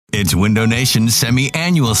It's Window Nation's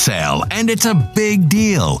semi-annual sale, and it's a big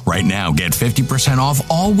deal. Right now, get 50% off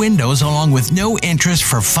all windows along with no interest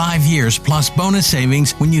for 5 years plus bonus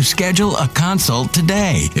savings when you schedule a consult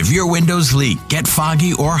today. If your windows leak, get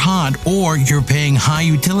foggy or hot, or you're paying high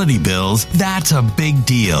utility bills, that's a big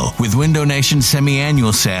deal. With Window Nation's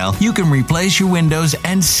semi-annual sale, you can replace your windows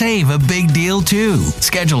and save a big deal too.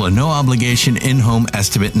 Schedule a no-obligation in-home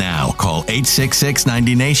estimate now. Call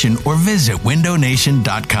 866-90-NATION or visit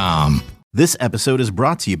windownation.com. This episode is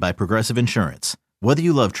brought to you by Progressive Insurance. Whether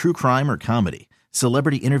you love true crime or comedy,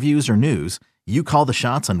 celebrity interviews or news, you call the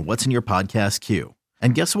shots on what's in your podcast queue.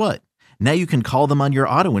 And guess what? Now you can call them on your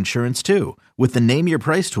auto insurance too with the Name Your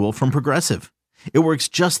Price tool from Progressive. It works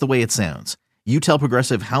just the way it sounds. You tell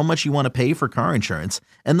Progressive how much you want to pay for car insurance,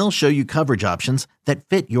 and they'll show you coverage options that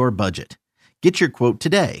fit your budget. Get your quote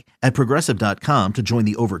today at Progressive.com to join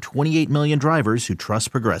the over 28 million drivers who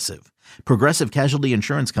trust Progressive. Progressive Casualty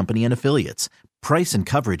Insurance Company and Affiliates. Price and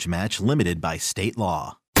coverage match limited by state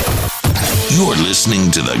law. You're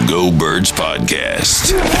listening to the Go Birds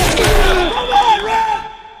Podcast.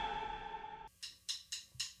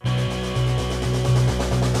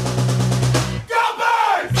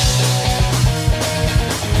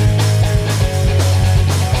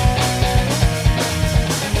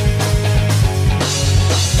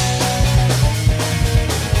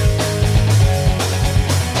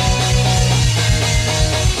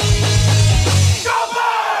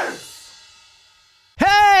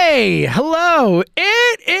 Hey, hello.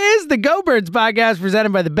 It is the Go Birds podcast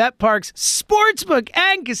presented by the Bet Parks Sportsbook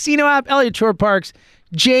and Casino app. Elliot Shore Parks,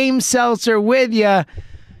 James Seltzer with you.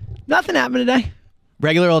 Nothing happened today.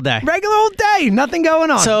 Regular old day. Regular old day. Nothing going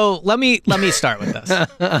on. So let me start with this.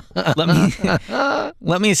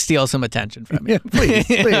 let me steal some attention from you. Please.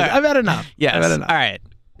 I've had enough. Yes. I've had enough. All right.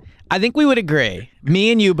 I think we would agree,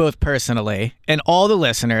 me and you both personally, and all the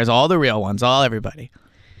listeners, all the real ones, everybody.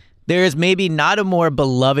 There is maybe not a more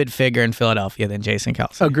beloved figure in Philadelphia than Jason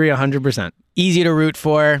Kelce. Agree 100%. Easy to root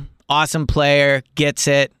for, awesome player, gets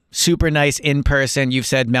it, super nice in person. You've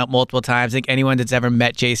said multiple times. I think anyone that's ever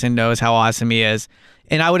met Jason knows how awesome he is.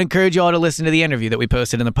 And I would encourage you all to listen to the interview that we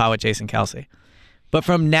posted in the pod with Jason Kelce. But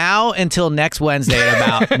from now until next Wednesday at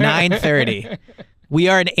about 9:30, we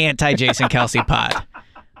are an anti-Jason Kelce pod.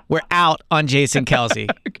 We're out on Jason Kelce.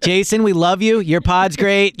 Jason, we love you. Your pod's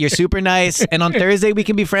great. You're super nice. And on Thursday, we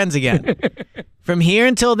can be friends again. From here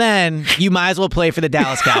until then, you might as well play for the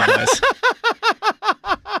Dallas Cowboys.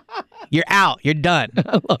 You're out. You're done.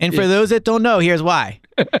 And for those that don't know, here's why.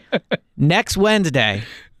 Next Wednesday,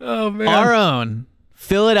 our own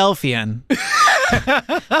Philadelphian,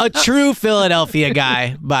 a true Philadelphia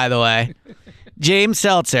guy, by the way, James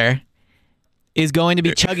Seltzer, is going to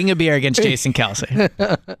be chugging a beer against Jason Kelce.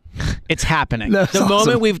 It's happening. That's the moment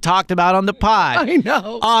awesome. we've talked about on the pod. I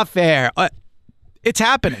know. Off air. It's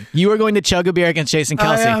happening. You are going to chug a beer against Jason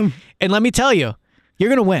Kelce. I am. And let me tell you, you're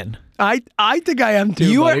going to win. I think I am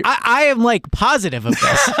too. You buddy. are. I am like positive of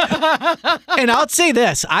this. And I'll say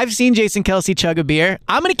this: I've seen Jason Kelce chug a beer.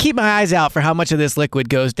 I'm going to keep my eyes out for how much of this liquid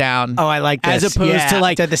goes down. Oh, I like this. As opposed to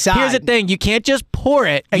like to the side. Here's the thing: you can't just pour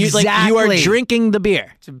it. Exactly. You are drinking the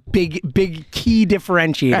beer. It's a big key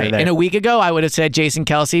differentiator Right. there. And a week ago, I would have said Jason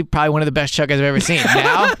Kelce, probably one of the best chuggers I've ever seen.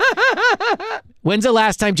 Now, when's the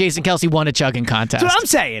last time Jason Kelce won a chugging contest? That's what I'm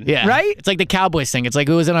saying. Yeah. Right? It's like the Cowboys thing. It's like,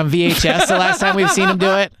 who was it on VHS the last time we've seen him do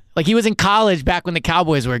it? Like he was in college back when the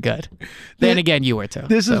Cowboys were good. Then again, you were too.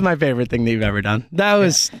 This is my favorite thing that you've ever done. That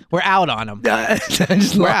was... We're out on him. I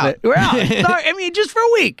just love out. it. We're out. Sorry, I mean, just for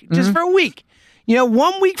a week. Just for a week. You know,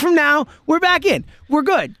 1 week from now, we're back in. We're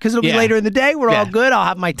good because it'll be Yeah. later in the day. We're all good. I'll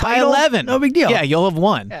have my By title. 11. No big deal. Yeah, you'll have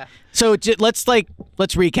won. Yeah. So let's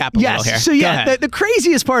recap a little here. Yes. So Go yeah, ahead. the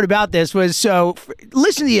craziest part about this was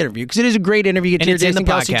listen to the interview because it is a great interview. And it's in the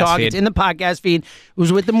Kelce podcast talk. feed. It's in the podcast feed. It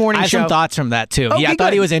was with the morning I have show. some thoughts from that too. Okay, Yeah, I thought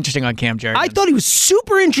good. he was interesting on Cam Jurgens. I thought he was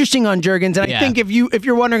super interesting on Jurgens, and I Yeah. think if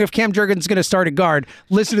you're wondering if Cam Jurgens is going to start at guard,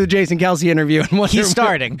 listen to the Jason Kelce interview and wonder he's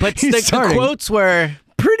starting, but he's the starting. quotes were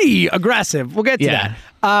pretty aggressive. We'll get to Yeah.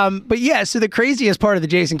 that. But yeah, so the craziest part of the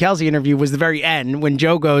Jason Kelce interview was the very end when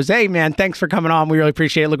Joe goes, "Hey man, thanks for coming on. We really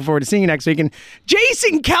appreciate it. Looking forward to seeing you next week." And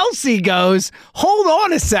Jason Kelce goes, "Hold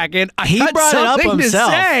on a second. He got brought it up something to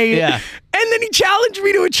himself. say." Yeah. And then he challenged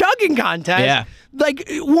me to a chugging contest. Yeah. Like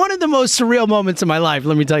one of the most surreal moments of my life.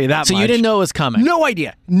 Let me tell you that. So much. you didn't know it was coming. No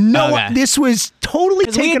idea. No. Okay. This was totally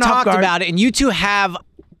Because we taken had off talked guard. about it, and you two have.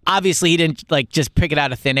 Obviously, he didn't like just pick it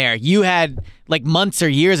out of thin air. You had like months or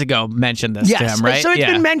years ago mentioned this to him, right? So it's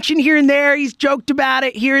been mentioned here and there. He's joked about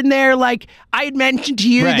it here and there. Like I had mentioned to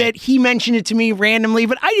you Right. that he mentioned it to me randomly,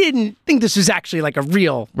 but I didn't think this was actually like a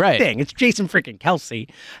real Right. thing. It's Jason freaking Kelce.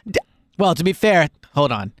 Well, to be fair,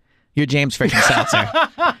 hold on. You're James freaking Seltzer.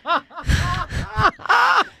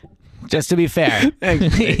 Just to be fair.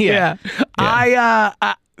 Yeah.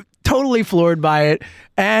 I totally floored by it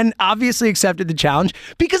and obviously accepted the challenge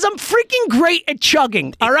because I'm freaking great at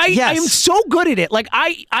chugging. All right. Yes. I am so good at it. Like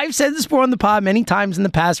I've said this before on the pod many times in the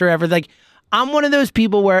past or ever. Like I'm one of those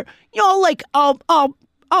people where, like I'll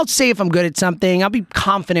say if I'm good at something, I'll be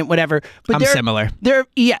confident, whatever. But I'm similar.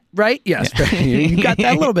 Yeah, right? Yes. Yeah. You got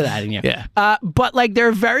that little bit of that in you. Yeah. But like there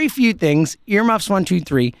are very few things, earmuffs 1, 2,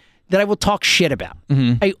 3, that I will talk shit about.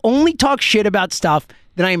 I only talk shit about stuff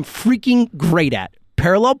that I am freaking great at.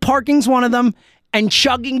 Parallel parking's one of them, and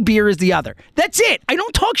chugging beer is the other. That's it. I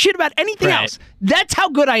don't talk shit about anything else. That's how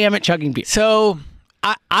good I am at chugging beer. So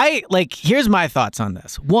I here's my thoughts on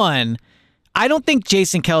this. One, I don't think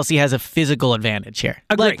Jason Kelce has a physical advantage here.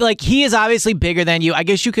 Agreed. Like he is obviously bigger than you. I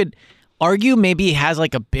guess you could argue maybe he has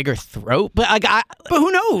like a bigger throat, but But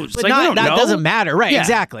who knows? But Like, we don't that know. doesn't matter, right? Yeah.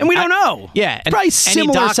 Exactly, And we don't know. Yeah, It's probably any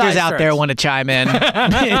similar doctors size out there throats. want to chime in?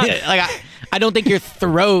 I don't think your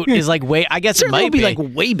throat is like way. I guess it Certainly might will be like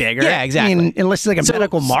way bigger. Yeah, exactly. I mean, unless it's like a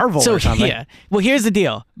medical marvel or something. Yeah. Well, here's the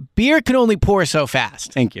deal: beer can only pour so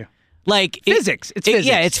fast. Thank you. Like Physics. It's physics.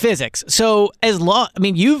 Yeah, it's physics. So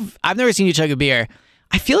I've never seen you chug a beer.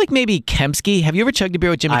 I feel like maybe Kemsky. Have you ever chugged a beer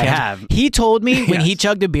with Jimmy? I Kemsky? have. He told me when he Yes.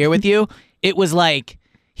 chugged a beer with you, it was like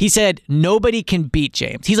he said nobody can beat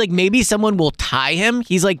James. He's like maybe someone will tie him.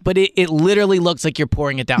 He's like, but it literally looks like you're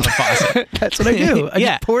pouring it down the faucet. That's what I do. I Yeah.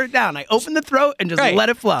 just pour it down. I open the throat and just Right. let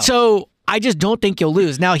it flow. So I just don't think you'll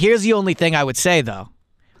lose. Now here's the only thing I would say though.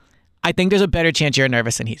 I think there's a better chance you're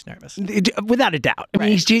nervous than he's nervous. Without a doubt. I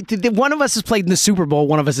mean, one of us has played in the Super Bowl.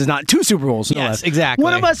 One of us is not. 2 Super Bowls. No Yes, less. exactly.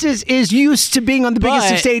 One of us is used to being on the biggest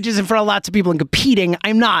of But- stages in front of lots of people and competing.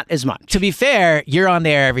 I'm not as much. To be fair, you're on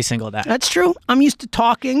there every single day. That's true. I'm used to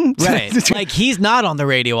talking. Right. Like he's not on the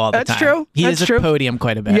radio all the That's time. true. He That's is true. a podium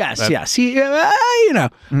quite a bit. Yes, but- yes. He,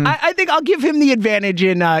 I think I'll give him the advantage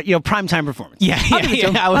in primetime performance. Yeah, I'll give it to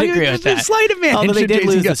him. I would I'll give agree him with a that. slight advantage. Although they to did Jason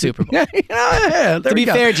lose the Kelce. Super Bowl. There To we be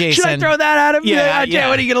go. fair, Should I Jason- throw that at him? Yeah, Jay, yeah.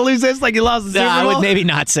 what are you going to lose this like you lost the Super I Bowl? would maybe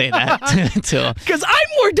not say that to Because I'm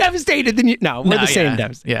more devastated than you. No, we're the same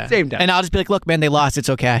devs. Yeah. Same devs. And I'll just be like, look, man, they lost. It's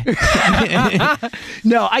okay.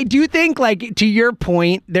 No, I do think, like, to your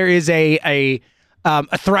point, there is a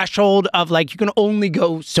threshold of like you can only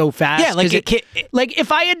go so fast. Yeah, like 'Cause like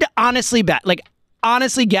if I had to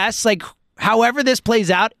honestly guess, like however this plays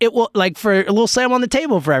out, it will, like, for a little slam on the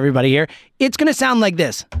table for everybody here, it's gonna sound like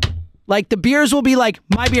this. Like the beers will be like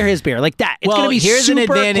my beer, his beer, like that. It's Well, gonna be here's an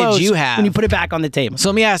super advantage close you have. when you put it back on the table. So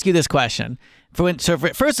let me ask you this question.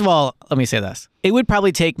 First of all, let me say this. It would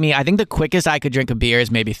probably take me, I think the quickest I could drink a beer is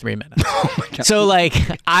maybe 3 minutes. Oh my God. So like,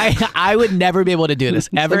 I would never be able to do this.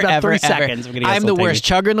 Ever, about ever, 3 ever. seconds, we're gonna guess I'm the it'll take worst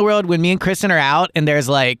chugger in the world. When me and Kristen are out and there's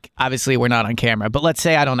like, obviously we're not on camera, but let's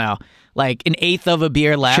say, I don't know, like an eighth of a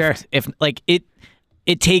beer left. Sure. If like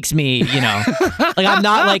it takes me, like I'm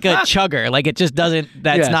not like a chugger. Like it just doesn't,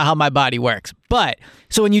 that's Yeah. not how my body works. But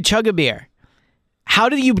so when you chug a beer, how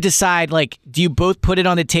do you decide, like, do you both put it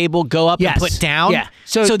on the table, go up Yes. and put down? Yeah.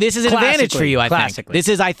 So this is an advantage for you, I think. classically. This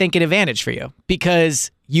is, I think, an advantage for you because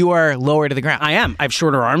you are lower to the ground. I am. I have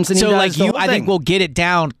shorter arms than so he does. like the you, whole I think thing. will get it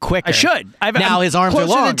down quicker. I should. Now I'm his arms are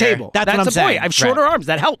closer longer. to the table. That's what I'm the saying. point. I have shorter arms.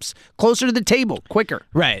 That helps. Closer to the table, quicker.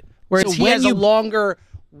 Right. Whereas so he when has a longer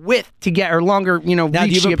width to get, or longer, now, reach do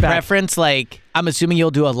you to have a get back. preference? Like, I'm assuming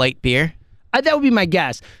you'll do a light beer. That would be my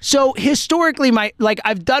guess. So historically,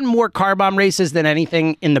 I've done more car bomb races than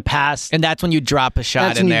anything in the past. And that's when you drop a shot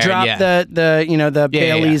That's in when you there. drop yeah. the Yeah, yeah,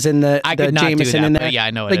 Baileys yeah. and the I could not do Jameson that, in but there. yeah,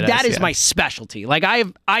 I know what like it that is, is yeah. my specialty. Like I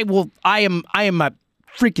am a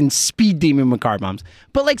freaking speed demon with car bombs.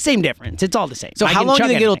 But like same difference. It's all the same. So I how can long do you chug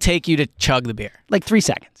think it'll anything. take you to chug the beer? Like 3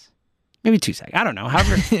 seconds. Maybe 2 seconds. I don't know.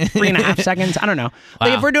 However, 3.5 seconds. I don't know.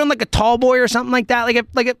 Like Wow. if we're doing like a tall boy or something like that, I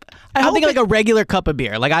think like a regular cup of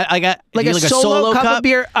beer. Like I got like a solo cup of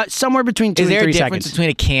beer, somewhere between 2 Is and there 3 a difference seconds. between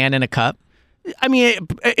a can and a cup? I mean,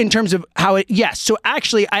 in terms of how it, yes. So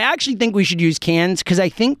actually, I actually think we should use cans because I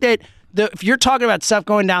think that if you're talking about stuff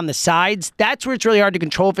going down the sides, that's where it's really hard to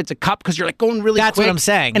control if it's a cup because you're like going really That's quick. what I'm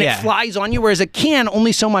saying, And yeah. it flies on you, whereas a can,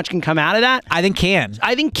 only so much can come out of that. I think can.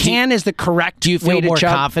 I think can is the correct Do you way feel to more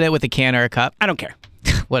chug. confident with a can or a cup? I don't care.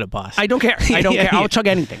 What a boss. I don't care. I don't Yeah, care. I'll yeah. chug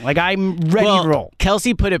anything. Like I'm ready Well, to roll.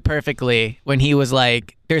 Kelsey put it perfectly when he was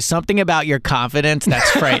like, there's something about your confidence that's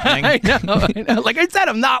frightening. I know. Like I said,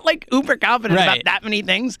 I'm not like uber confident Right. about that many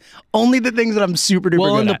things. Only the things that I'm super duper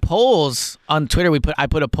Well, good in the at. polls on Twitter, I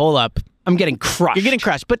put a poll up. I'm getting crushed. You're getting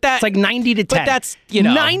crushed, but It's like 90 to 10. But that's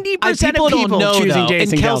 90% of people don't know, choosing though.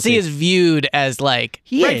 Jason And Kelsey Kelce. is viewed as like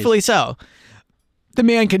He is. rightfully so. The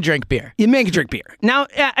man can drink beer. The man can drink beer. Now,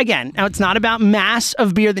 again, it's not about mass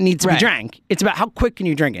of beer that needs to be Right. drank. It's about how quick can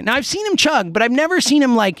you drink it. Now, I've seen him chug, but I've never seen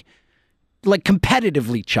him like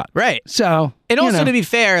competitively chug. Right. So, And you also, know. to be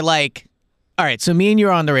fair, like, all right, so me and you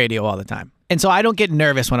are on the radio all the time. And so I don't get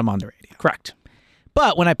nervous when I'm on the radio. Correct.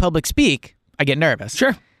 But when I public speak, I get nervous.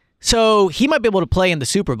 Sure. So he might be able to play in the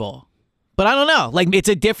Super Bowl. But I don't know. Like, it's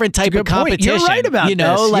a different type of good point. competition. You're right about you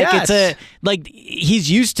know, this. like Yes. he's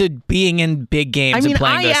used to being in big games I mean, and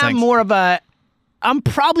playing I those am things. I'm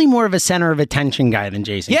probably more of a center of attention guy than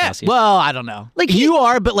Jason Yeah, Kelsey. well, I don't know. Like, you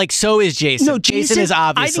are, but like so is Jason. No, Jason is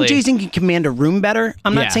obviously. I think Jason can command a room better.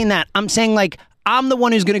 I'm Yeah. not saying that. I'm saying like I'm the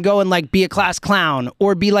one who's going to go and like be a class clown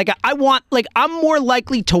or be like I'm more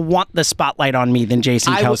likely to want the spotlight on me than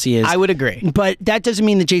Jason Kelsey is. I would agree. But that doesn't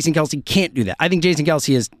mean that Jason Kelsey can't do that. I think Jason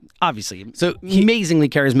Kelsey is obviously amazingly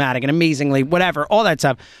charismatic and amazingly whatever, all that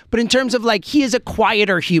stuff. But in terms of like, he is a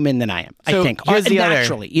quieter human than I am, I So think. here's the other-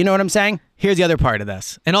 Naturally. You know what I'm saying? Here's the other part of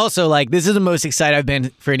this. And also, like, this is the most excited I've been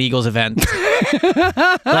for an Eagles event.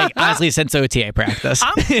 Like, honestly, since OTA practice.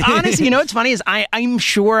 Honestly, you know what's funny is I'm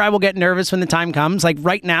sure I will get nervous when the time comes. Like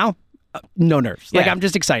right now, no nerves. Like Yeah. I'm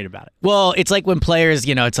just excited about it. Well, it's like when players,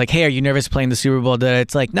 you know, it's like, hey, are you nervous playing the Super Bowl?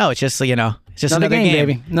 It's like, no, it's just, you know, it's just Another another game, game.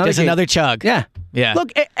 baby. Another Just game. another chug. Yeah. Yeah.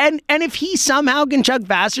 Look, and if he somehow can chug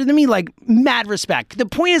faster than me, like mad respect. The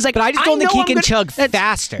point is like, But I just don't think know he I'm can gonna- chug that's-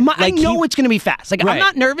 faster. I Like, know it's going to be fast. Like I'm Right.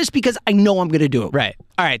 not nervous because I know I'm going to do it. Right.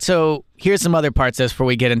 All right. So here's some other parts of this before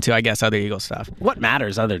we get into, I guess, other Eagles stuff. What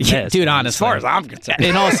matters other than Yeah, this? dude, man, honestly. as far as I'm concerned.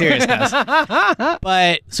 In all seriousness.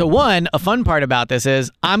 But so one, a fun part about this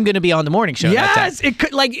is I'm going to be on the morning show. that day. Yes, it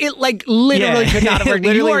could literally Yeah. could not have worked.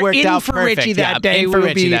 Literally You are worked in out for perfect. Richie Yeah, that I'm day. in for We'll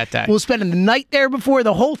Richie be- that day. We'll spend the night there before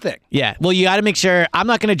the whole thing. Yeah. Well, you got to make sure I'm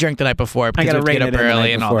not going to drink the night before because gotta we have to rein get it up in the early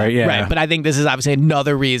night and all before, that. yeah. Right. But I think this is obviously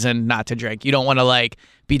another reason not to drink. You don't want to like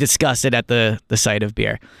be disgusted at the sight of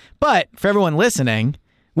beer. But for everyone listening,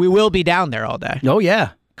 we will be down there all day. Oh yeah,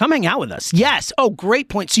 come hang out with us. Yes. Oh, great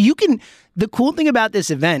point. So you can. The cool thing about this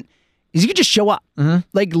event is you can just show up. Mm-hmm.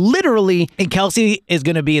 Like literally, And Kelsey is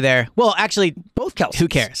going to be there. Well, actually, both Kelseys. who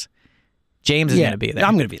cares? James is going to be there.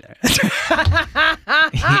 I'm going to be there.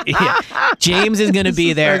 Yeah. James is going to be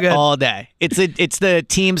so there good. all day. It's the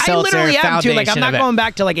Team I Seltzer literally am too. Foundation Like I'm not event. going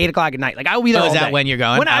back till like 8:00 at night. Like I will be there. Oh, is all that day. when you're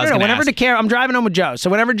going? I I was don't know. gonna Whenever ask. I'm driving home with Joe. So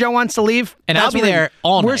whenever Joe wants to leave, And I'll that's be when there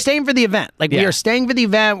all We're night. staying for the event. Like we Yeah. are staying for the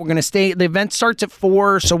event. We're gonna stay. The event starts at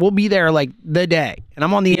 4, so we'll be there like the day. And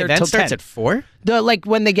I'm on the The air event till starts 10. at 4? Like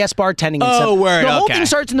when they guest bartending and Oh, stuff. word, The whole okay. thing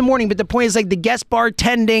starts in the morning, but the point is like the guest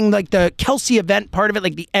bartending, like the Kelsey event part of it,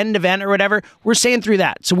 like the end event or whatever, we're staying through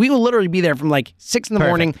that. So we will literally be there from like 6 in the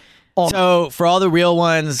morning. All So for all the real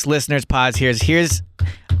ones, listeners, pods, here's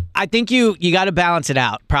I think you got to balance it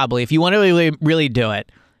out probably. If you want to really do it,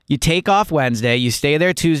 you take off Wednesday, you stay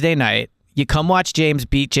there Tuesday night, you come watch James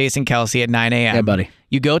beat Jason Kelsey at 9 a.m. Yeah, buddy.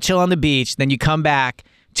 You go chill on the beach, then you come back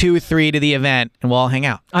 2, 3 to the event, and we'll all hang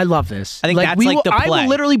out. I love this. I think that's we like will, the I play. will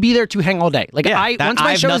literally be there to hang all day. Like Yeah, once I my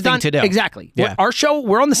have show is nothing done, to do. exactly. Yeah. Our show,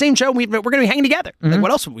 we're on the same show. We're going to be hanging together. Mm-hmm. Like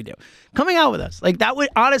what else would we do? Coming out with us. Like that would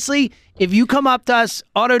honestly, if you come up to us,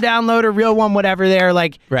 auto downloader, real one, whatever. There,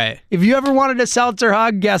 like Right. if you ever wanted a seltzer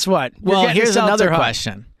hug, guess what? You're Well, getting a here's seltzer another hug.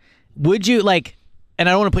 question. Would you like, and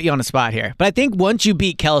I don't want to put you on the spot here, but I think once you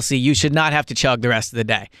beat Kelsey, you should not have to chug the rest of the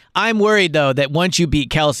day. I'm worried, though, that once you beat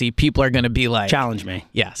Kelsey, people are going to be like, Challenge me.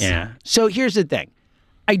 Yes. Yeah. So here's the thing.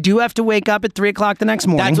 I do have to wake up at 3:00 the next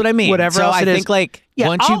morning. That's what I mean. Whatever So else I it is. think, like, yeah,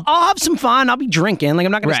 once I'll have some fun. I'll be drinking. Like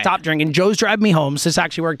I'm not going Right. to stop drinking. Joe's driving me home, so this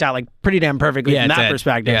actually worked out like pretty damn perfectly Yeah, from it that did.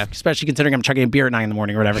 perspective. Yeah. Especially considering I'm chugging a beer at 9 in the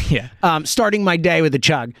morning or whatever. Yeah. Starting my day with a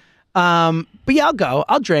chug. But yeah, I'll go.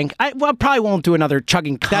 I'll drink. I probably won't do another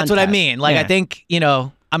chugging contest. That's what I mean. Like, Yeah. I think,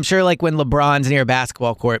 I'm sure, like, when LeBron's near a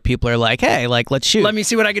basketball court, people are like, hey, like, let's shoot. Let me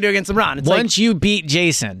see what I can do against LeBron. It's Once you beat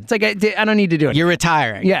Jason, like I don't need to do it. you're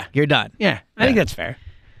retiring. Yeah. You're done. Yeah, I think that's fair.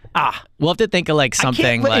 We'll have to think of, like, I can't-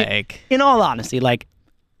 something but like... in all honesty, like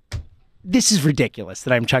this is ridiculous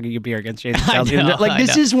that I'm chugging a beer against Jason Kelsey. know, Like I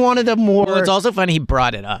this know. is one of the more. Well, it's also funny he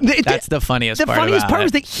brought it up. That's the funniest The part funniest about part it.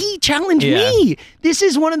 was that he challenged Yeah. me. This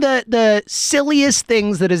is one of the silliest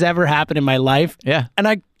things that has ever happened in my life. Yeah.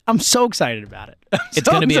 And I'm so excited about it. I'm It's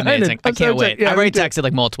so going to be excited. amazing. I I'm so can't wait. excited. Yeah, I've already me too. texted,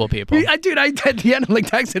 like, multiple people. At the end, I like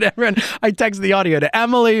texted everyone. I texted the audio to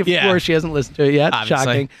Emily. Of Yeah. course, she hasn't listened to it yet. Obviously.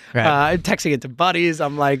 Shocking. Right. I'm texting it to buddies.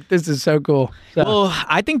 I'm like, this is so cool. So, Well,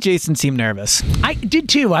 I think Jason seemed nervous. I did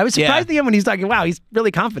too. I was surprised Yeah. at the end when he's talking. Wow, he's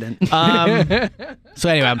really confident. So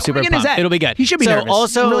anyway, I'm super weekend is pumped. that? It'll be good. He should be so nervous.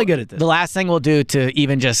 Also, I'm really good at this. The last thing we'll do to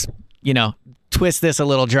even just, twist this a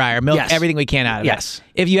little drier, milk Yes. everything we can out of Yes.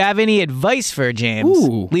 it. If you have any advice for James,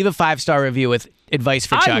 Ooh. leave a 5-star review with advice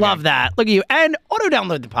for I chugging. love that. Look at you. And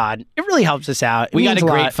auto-download the pod. It really helps us out. It We got means a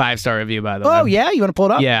great lot. 5-star review, by the way. Oh, yeah? You want to pull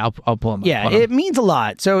it up? Yeah, I'll pull them up. Yeah, Hold on. it means a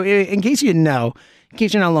lot. So in case you didn't know, in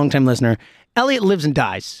case you're not a long-time listener, Elliot lives and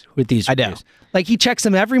dies with these I do. reviews. Like, he checks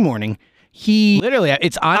them every morning. He Literally,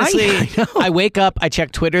 it's honestly, I know. I wake up, I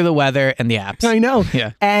check Twitter, the weather, and the apps. I know.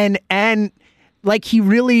 Yeah. And like he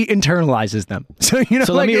really internalizes them. So you know.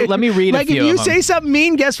 So let me read a like few if you of them. say something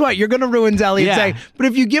mean, guess what? You're gonna ruin Elliot's Yeah. day. But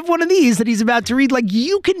if you give one of these that he's about to read, like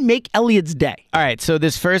you can make Elliot's day. All right, so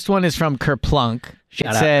this first one is from Kerplunk.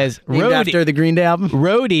 Shout it out. says, Named after the Green Day album.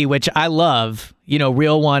 Roadie, which I love,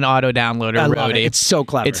 Real One auto downloader, I Roadie. love it. It's so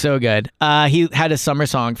clever. It's so good. He had a summer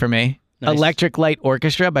song for me. Nice. Electric Light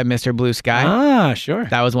Orchestra by Mr. Blue Sky. Ah, sure.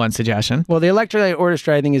 That was one suggestion. Well, the Electrolyte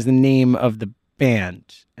Orchestra, I think, is the name of the band,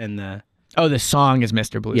 and the Oh, the song is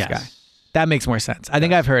Mr. Blue yes. Sky. That makes more sense. I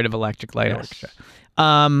think I've heard of Electric Light Orchestra.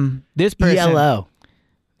 This person. ELO.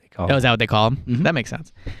 They call Oh, is that what they call him? Mm-hmm. That makes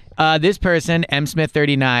sense. This person,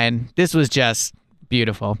 MSmith39, this was just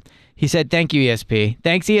beautiful. He said, thank you, ESP.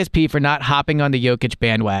 Thanks, ESP, for not hopping on the Jokic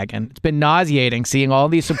bandwagon. It's been nauseating seeing all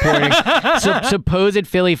these supporting supposed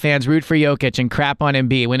Philly fans root for Jokic and crap on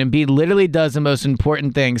Embiid when Embiid literally does the most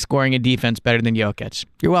important thing, scoring a defense better than Jokic.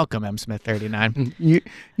 You're welcome, MSmith39.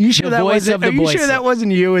 You sure The that voice wasn't? of the Are you voiceless. sure that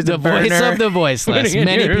wasn't you as The a voice burner? of the voiceless. Putting in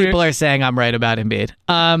Many your- people are saying I'm right about Embiid.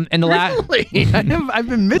 And the last... Really? I've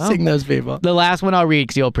been missing those people. The last one I'll read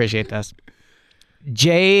because you'll appreciate this.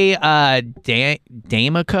 Jay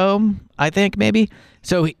Damaco, I think maybe.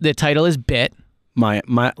 So the title is Bit, My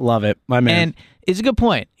love it. My man. and it's a good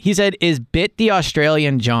point. He said, "Is Bit the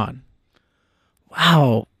Australian John?"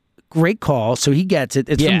 Wow. Great call. So he gets it.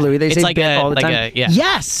 It's Yeah. from Bluey. They It's say like bit all the like time. yeah.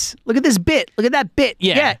 Yes. Look at this bit. Look at that bit.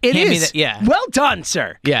 Yeah. it Hand me is. that- yeah. Well done,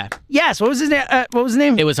 sir. Yeah, Yes. What was his name? What was his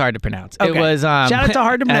name? it was hard to pronounce. Okay. It was Shout out to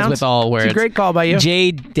hard to pronounce. as with all words. It's a great call by you.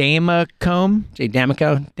 Jay Damacombe. Jay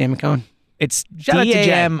Damacone. It's Shout out to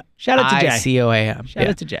Jay. Shout out to Jay. DAMICOAM. Shout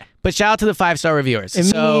out to Jay. But shout out to the 5-star reviewers. It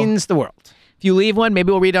So means the world. if you leave one,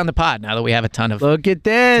 maybe we'll read it on the pod now that we have a ton of. Look at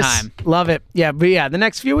this. Time. Love it. Yeah, but the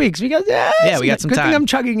next few weeks we got we got some good time. thing I'm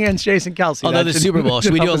chugging against Jason Kelsey. Although That the should- Super Bowl,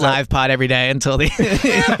 should we do a help us out. live pod every day until the?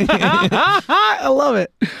 I love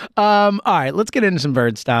it. All right, let's get into some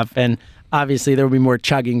bird stuff. And obviously, there will be more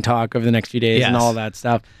chugging talk over the next few days and Yes. all that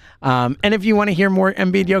stuff. And if you want to hear more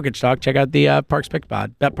Embiid Jokic talk, check out the Parks Picks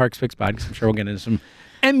pod, Bet Parks Picks pod, because I'm sure we'll get into some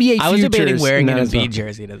NBA I was debating futures wearing in an that as well. Embiid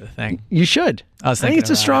jersey to the thing. You should. I was think thinking it's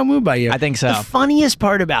a about strong move by you. I think so. The funniest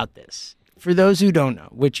part about this, for those who don't know,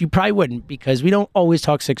 which you probably wouldn't, because we don't always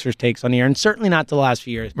talk Sixers takes on the air, and certainly not the last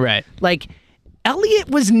few years. Right. Like, Elliot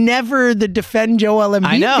was never the defend Joel Embiid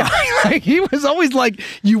I know. guy. Like, he was always like,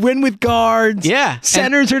 you win with guards. Yeah.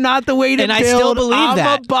 Centers are not the way to and build. I still believe I'm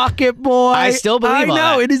that. a bucket boy. I still believe all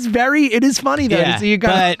I know. that. It is funny, though, to see you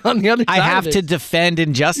guys but on the other side I have of to it. defend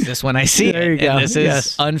injustice when I see There it. you go. And this is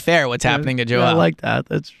Yes. unfair what's happening to Joel. I like that.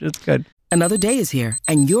 It's good. Another day is here,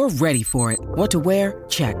 and you're ready for it. What to wear?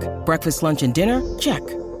 Check. Breakfast, lunch, and dinner? Check.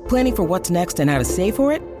 Planning for what's next and how to save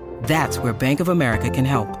for it? That's where Bank of America can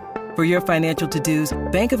help. For your financial to-dos,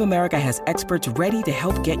 Bank of America has experts ready to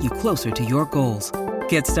help get you closer to your goals.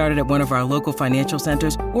 Get started at one of our local financial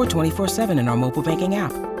centers or 24/7 in our mobile banking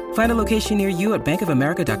app. Find a location near you at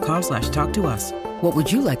bankofamerica.com/talktous. What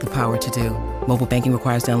would you like the power to do? Mobile banking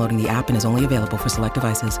requires downloading the app and is only available for select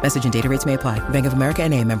devices. Message and data rates may apply. Bank of America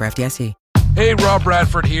NA, member FDIC. Hey, Rob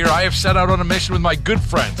Bradford here. I have set out on a mission with my good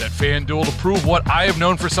friends at FanDuel to prove what I have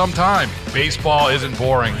known for some time. Baseball isn't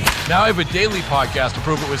boring. Now I have a daily podcast to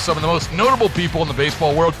prove it with some of the most notable people in the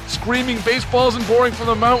baseball world, screaming baseball isn't boring from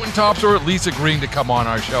the mountaintops, or at least agreeing to come on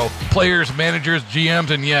our show. Players, managers,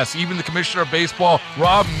 GMs, and yes, even the commissioner of baseball,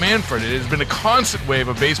 Rob Manfred. It has been a constant wave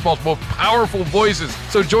of baseball's most powerful voices.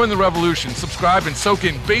 So join the revolution. Subscribe and soak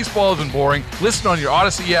in Baseball Isn't Boring. Listen on your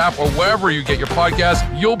Odyssey app or wherever you get your podcasts.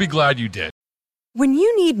 You'll be glad you did. When you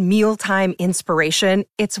need mealtime inspiration,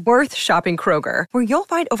 it's worth shopping Kroger, where you'll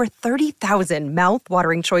find over 30,000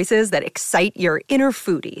 mouth-watering choices that excite your inner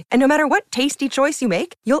foodie. And no matter what tasty choice you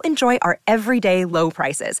make, you'll enjoy our everyday low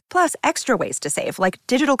prices, plus extra ways to save, like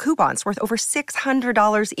digital coupons worth over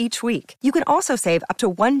 $600 each week. You can also save up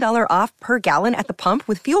to $1 off per gallon at the pump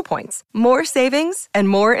with fuel points. More savings and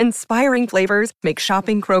more inspiring flavors make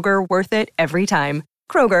shopping Kroger worth it every time.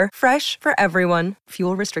 Kroger, fresh for everyone.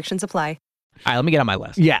 Fuel restrictions apply. All right, let me get on my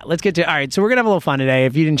list. Yeah, let's get to all right. So we're gonna have a little fun today.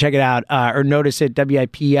 If you didn't check it out or notice it,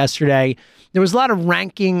 WIP yesterday, there was a lot of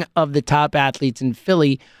ranking of the top athletes in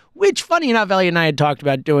Philly, which, funny enough, Elliot and I had talked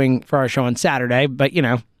about doing for our show on Saturday. But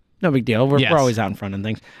No big deal. We're Yes. always out in front of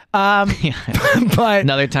things. But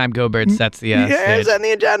Another time, Go Birds sets the yeah, stage. it's on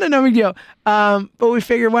the agenda. No big deal. But we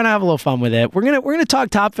figured why not have a little fun with it. We're gonna talk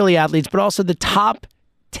top Philly athletes, but also the top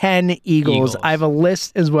 10 Eagles. I have a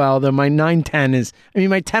list as well. Though my 9-10 is,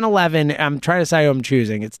 my 10-11. I'm trying to decide who I'm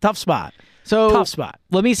choosing. It's a tough spot. So Tough spot.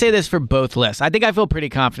 Let me say this for both lists. I think I feel pretty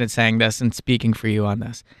confident saying this and speaking for you on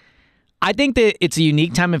this. I think that it's a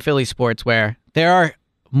unique time in Philly sports where there are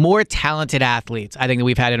more talented athletes, I think, that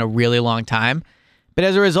we've had in a really long time. But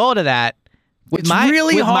as a result of that, with It's my,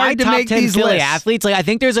 really with hard my to top make 10 these Philly lists. athletes, like I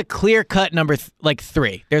think there's a clear-cut number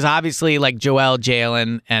three. There's obviously like Joel,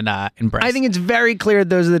 Jalen, and Bryce. I think it's very clear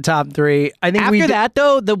those are the top 3. I think After that,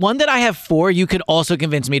 though, the one that I have 4, you could also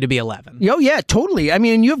convince me to be 11. Oh, yeah, totally. I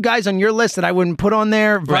mean, you have guys on your list that I wouldn't put on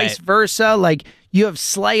there, vice Right. versa. Like, you have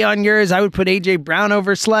Slay on yours. I would put A.J. Brown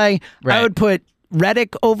over Slay. Right. I would put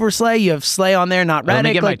Reddick over Slay. You have Slay on there, not Let Reddick.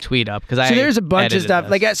 me get my tweet up because So there's a bunch of stuff.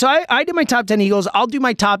 This. So I did my top 10 Eagles. I'll do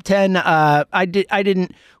my top 10. I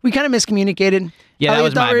didn't. We kind of miscommunicated. Yeah, that I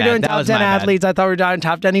was thought my we were bad. doing That top was 10 my bad. athletes. I thought we were doing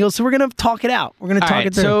top 10 Eagles. So we're gonna talk it out. We're gonna All talk right,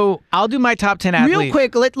 it through. so I'll do my top 10 athletes. Real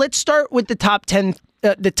quick, let's start with the top 10,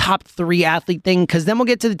 the top 3 athlete thing, because then we'll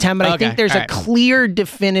get to the 10. But I Okay, think there's all a right. clear,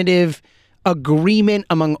 definitive agreement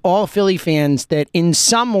among all Philly fans that in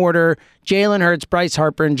some order, Jalen Hurts, Bryce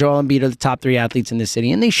Harper, and Joel Embiid are the top 3 athletes in this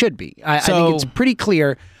city, and they should be. I think it's pretty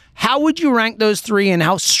clear. How would you rank those 3, and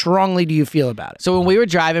how strongly do you feel about it? So when we were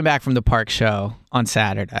driving back from the Park show on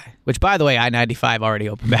Saturday, which by the way, I-95 already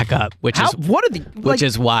opened back up, which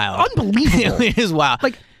is wild. Unbelievable. It is wild.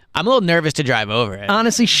 Like, I'm a little nervous to drive over it.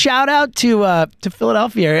 honestly, shout out to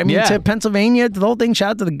Philadelphia. I mean, Yeah. to Pennsylvania, the whole thing. Shout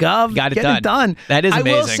out to the Gov. Got it Getting done. That is I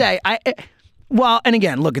will amazing. say, well, and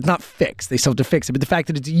again, look, it's not fixed. They still have to fix it, but the fact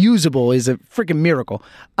that it's usable is a freaking miracle.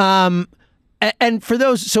 And for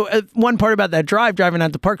those, so one part about that driving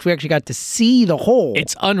out the parks, we actually got to see the hole.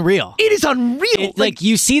 It's unreal. It is unreal. Like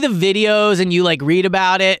you see the videos and you like read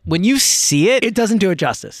about it. When you see it, it doesn't do it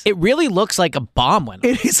justice. it really looks like a bomb went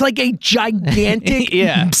off. It is like a gigantic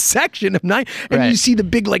Yeah. section of night, and Right. you see the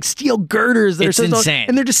big like steel girders that It's are so insane.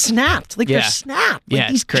 and they're just snapped. Like Yeah. they're snapped. Like Yeah,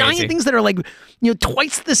 these it's crazy. giant things that are like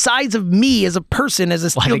twice the size of me as a person as a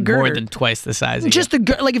Well, I steel think girder. more than twice the size. Of Just you.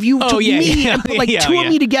 like if you Oh, took yeah, me yeah, and put like yeah, 2 of yeah.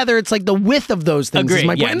 me together, it's like the width of those things. Is Agreed.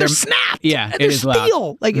 my Yeah, point. And they're they're- snapped. yeah, and it they're is wild.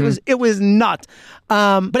 steel. Like it was nuts.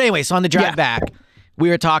 But anyway, so on the drive Yeah. back, we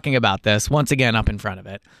were talking about this once again up in front of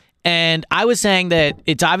it. And I was saying that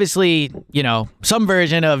it's obviously, some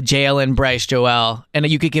version of Jalen, Bryce, Joel, and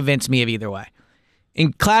you could convince me of either way.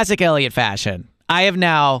 In classic Elliott fashion, I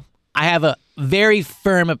have a very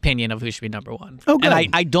firm opinion of who should be number 1. Oh, good. And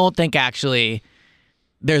I don't think actually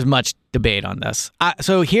there's much debate on this.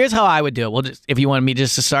 So here's how I would do it. We'll just, if you want me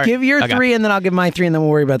just to start. Give your Okay. 3, and then I'll give my 3, and then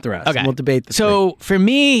we'll worry about the rest. Okay. And we'll debate the 3. So for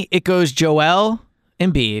me, it goes Joel,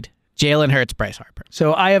 Embiid, Jalen Hurts, Bryce Harper.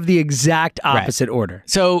 So I have the exact opposite order.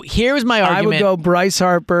 So here's my I argument. would go Bryce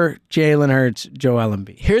Harper, Jalen Hurts, Joel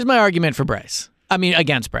Embiid. Here's my argument for Bryce.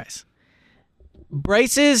 Against Bryce.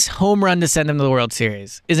 Bryce's home run to send them to the World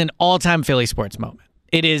Series is an all-time Philly sports moment.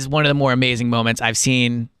 It is one of the more amazing moments I've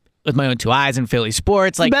seen with my own 2 eyes in Philly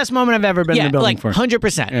sports. The best moment I've ever been in the building for.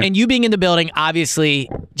 100%. Yeah. And you being in the building obviously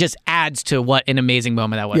just adds to what an amazing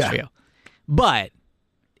moment that was Yeah. for you. But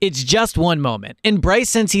it's just one moment. And Bryce,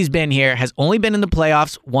 since he's been here, has only been in the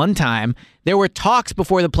playoffs one time. There were talks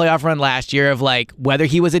before the playoff run last year of like whether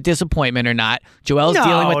he was a disappointment or not. Joel's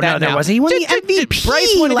dealing with that there now. wasn't. He won the MVP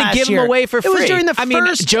Bryce wanted last to give year. him away for free. It was during the I mean,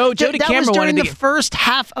 first. Joe that DeCamera was during wanted the to. first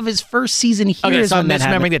half of his first season here. Okay, is so I'm when that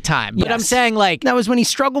misremembering happened. the time. But I'm Yes. saying like. That was when he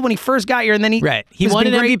struggled when he first got here, and then he Right. He has won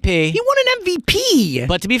been an great. MVP. He won an MVP.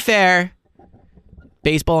 But to be fair,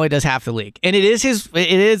 baseball only does half the league, and it is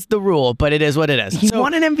the rule, but it is what it is. He So,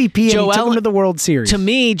 won an MVP and he took him to the World Series. To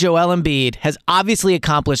me, Joel Embiid has obviously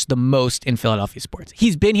accomplished the most in Philadelphia sports.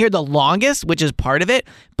 He's been here the longest, which is part of it,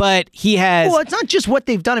 but he has. Well, it's not just what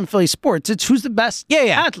they've done in Philly sports. It's who's the best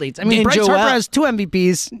athletes. I mean, And Bryce Joel- Harper has 2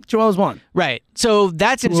 MVPs. Joel's 1. Right. So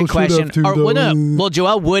that's an interesting Joel should question. have 2, Well,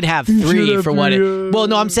 Joel would have 3 for what it. Well,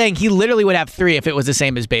 no, I'm saying he literally would have 3 if it was the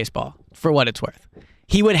same as baseball, for what it's worth.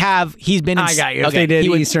 He would have. He's been. I got you. If they did he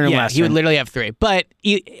would, Eastern and yeah, he would Western. literally have 3. But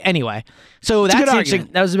anyway, so It's a that's good interesting.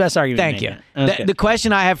 argument. That was the best argument. Thank you you. made. Okay. The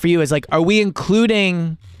question I have for you is like, are we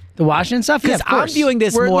including The Washington stuff? Yeah, Because of I'm course. viewing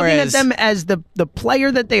this We're more looking as- at them as the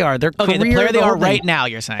player that they are. Their okay? career, The player they whole are thing. right now.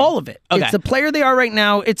 You're saying All of it. Okay. It's the player they are right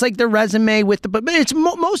now. It's like their resume with the. But it's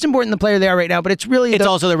most important the player they are right now. But it's really It's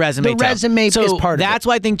also the resume. The too. resume so is part of it. that's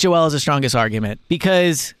why I think Joel is the strongest argument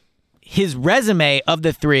because his resume of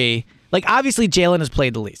the 3. Like, obviously, Jalen has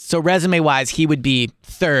played the least. So, resume-wise, he would be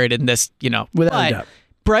 3rd in this, Without a But doubt.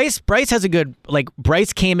 Bryce has a good,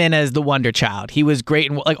 Bryce came in as the wonder child. He was great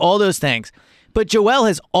and all those things. But Joel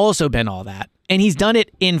has also been all that. And he's done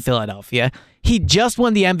it in Philadelphia. He just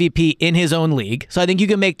won the MVP in his own league. So I think you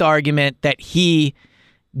can make the argument that he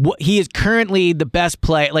is currently the best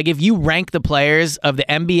player. Like, if you rank the players of the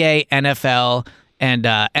NBA, NFL, and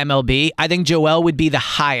MLB, I think Joel would be the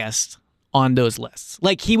highest on those lists.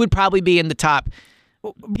 Like, he would probably be in the top.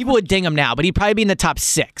 People would ding him now, but he'd probably be in the top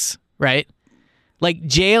 6, right?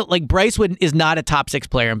 Bryce is not a top 6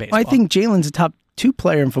 player in baseball. I think Jalen's a top 2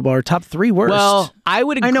 player in football, or top 3 worst. Well, I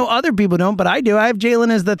know other people don't, but I do. I have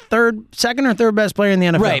Jalen as the second or third best player in the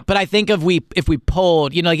NFL. Right, but I think if we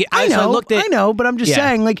polled, I know, but I'm just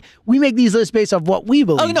saying, we make these lists based off what we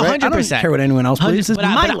believe. Oh, no, 100%. Right? I don't care what anyone else believes. This is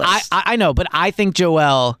my list. I know, but I think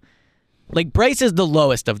Joel, Bryce is the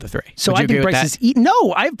lowest of the 3. So I think Bryce is.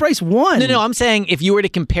 No, I have Bryce 1. No, I'm saying if you were to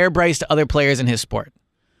compare Bryce to other players in his sport.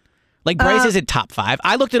 Bryce isn't top 5.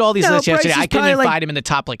 I looked at all these lists yesterday. I couldn't even find him in the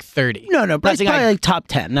top 30. No, Bryce is probably top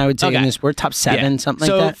 10, I would say, in this sport. Top 7, something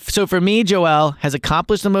like that. So for me, Joel has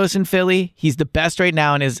accomplished the most in Philly. He's the best right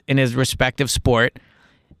now in his respective sport.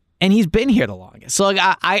 And he's been here the longest. So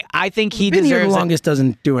I think he deserves here the longest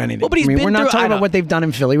doesn't do anything. Well, but we're not talking about what they've done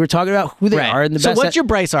in Philly. We're talking about who they are and the best. So what's your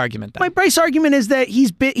Bryce argument then? My Bryce argument is that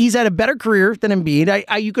he's had a better career than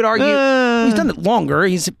Embiid. You could argue he's done it longer.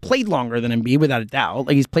 He's played longer than Embiid without a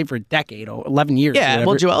doubt. He's played for a decade or 11 years. Yeah,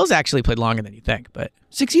 well, Joel's actually played longer than you think, but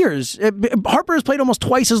 6 years. Harper has played almost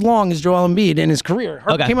twice as long as Joel Embiid in his career.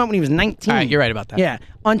 Harper came out when he was 19. All right, you're right about that. Yeah.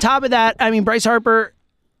 On top of that, Bryce Harper,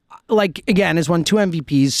 again, has won 2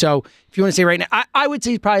 MVPs. So if you want to say right now, I would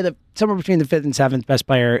say he's probably somewhere between the 5th and 7th best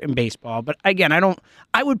player in baseball. But again,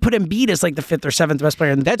 I would put Embiid as the 5th or 7th best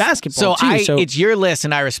player in basketball too. So it's your list,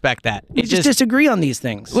 and I respect that. We just disagree on these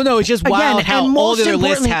things. Well, no, it's just wild how all the other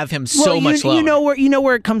lists have him so much lower. You know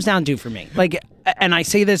where it comes down to for me. And I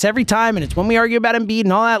say this every time, and it's when we argue about Embiid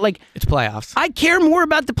and all that. It's playoffs. I care more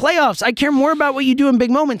about the playoffs. I care more about what you do in big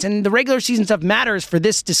moments, and the regular season stuff matters for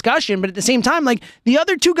this discussion. But at the same time, the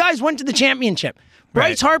other 2 guys went to the championship.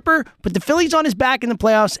 Bryce Harper put the Phillies on his back in the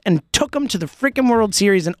playoffs and took them to the freaking World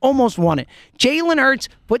Series and almost won it. Jalen Hurts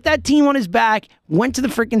put that team on his back, went to the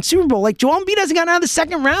freaking Super Bowl. Joel Embiid hasn't gotten out of the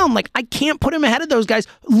second round. I can't put him ahead of those guys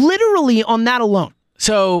literally on that alone.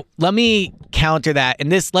 So let me counter that.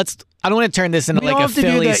 And I don't want to turn this into a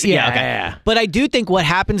Phillies. Yeah. But I do think what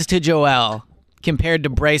happens to Joel compared to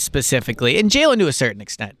Bryce specifically, and Jalen to a certain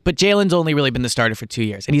extent, but Jalen's only really been the starter for 2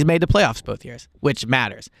 years, and he's made the playoffs both years, which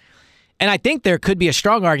matters. And I think there could be a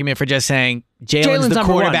strong argument for just saying Jalen's the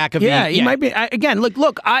quarterback of the Yeah, he might be. Again,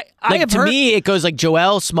 look, I have heard. To me, it goes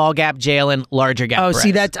Joel, small gap, Jalen, larger gap. Oh, Bryce.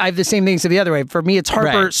 see, I have the same things the other way. For me, it's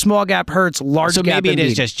Harper, small gap, Hurts, large gap. So maybe it Embiid.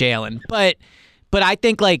 is just Jalen. But I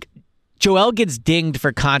think Joel gets dinged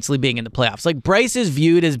for constantly being in the playoffs. Bryce is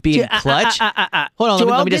viewed as being clutch. Hold on, Joel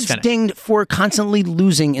let me just gets finish. dinged for constantly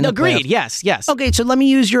losing in the playoffs. Agreed, yes. Okay, so let me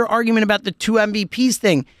use your argument about the 2 MVPs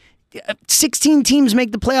thing. 16 teams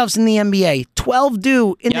make the playoffs in the NBA. 12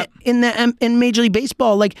 do in Major League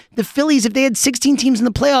Baseball. The Phillies, if they had 16 teams in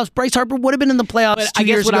the playoffs, Bryce Harper would have been in the playoffs 2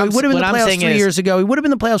 years ago. He would have been in the playoffs 3 years ago. He would have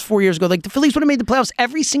been in the playoffs 4 years ago. The Phillies would have made the playoffs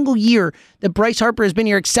every single year that Bryce Harper has been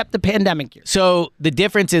here, except the pandemic year. So the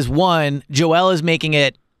difference is, one, Joel is making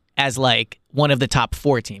it as one of the top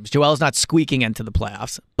 4 teams. Joel's not squeaking into the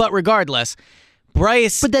playoffs. But regardless,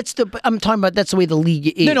 Bryce, but I'm talking about that's the way the league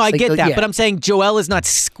is. No, I get that, but I'm saying Joel is not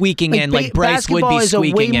squeaking in Bryce would be squeaking in. Basketball is a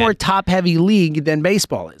way more top-heavy league than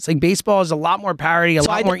baseball is. Baseball is a lot more parity, a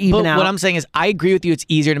lot more even out. What I'm saying is, I agree with you. It's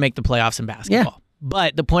easier to make the playoffs in basketball. Yeah.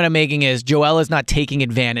 But the point I'm making is, Joel is not taking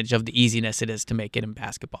advantage of the easiness it is to make it in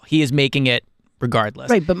basketball. He is making it regardless.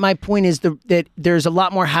 Right, but my point is that there's a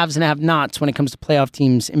lot more haves and have-nots when it comes to playoff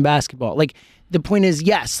teams in basketball. The point is,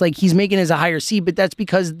 yes, he's making it as a higher seed, but that's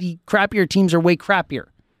because the crappier teams are way crappier.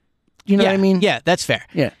 You know what I mean? Yeah, that's fair.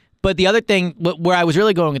 Yeah. But the other thing, where I was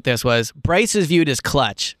really going with this was, Bryce is viewed as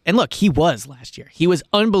clutch. And look, he was last year. He was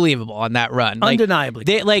unbelievable on that run. Undeniably.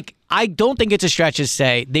 I don't think it's a stretch to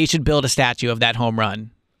say they should build a statue of that home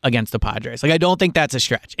run against the Padres. I don't think that's a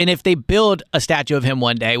stretch. And if they build a statue of him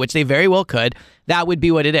one day, which they very well could, that would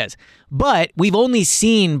be what it is. But we've only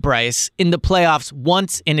seen Bryce in the playoffs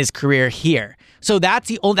once in his career here. So that's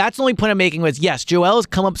the only point I'm making was, yes, Joel has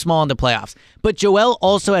come up small in the playoffs, but Joel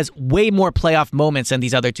also has way more playoff moments than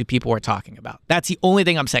these other 2 people we're talking about. That's the only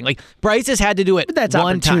thing I'm saying. Bryce has had to do it but that's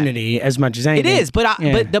one opportunity time. As much as anything. It is, but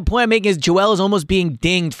the point I'm making is Joel is almost being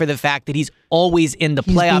dinged for the fact that he's always in the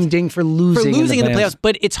He's playoffs. being dinged for losing in the playoffs.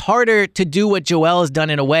 But it's harder to do what Joel has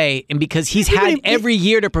done in a way, and because he's had every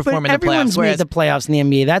year to perform in the playoffs. Everyone's made the playoffs in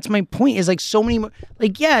the NBA. That's my point. Is like so many.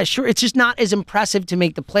 Like yeah, sure. It's just not as impressive to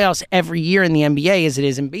make the playoffs every year in the NBA as it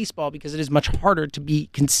is in baseball because it is much harder to be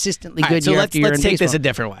consistently good year after year in baseball. Let's take this a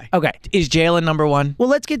different way. Okay. Is Jalen number one? Well,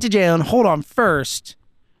 let's get to Jalen. Hold on. First,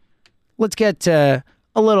 let's get to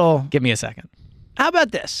a little. Give me a second. How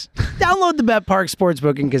about this? Download the BetParx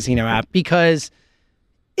Sportsbook and Casino app because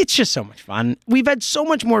it's just so much fun. We've had so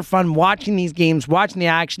much more fun watching these games, watching the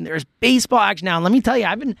action. There's baseball action now. And let me tell you,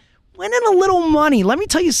 I've been winning a little money. Let me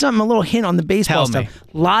tell you something, a little hint on the baseball stuff.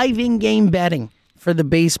 Live in-game betting for the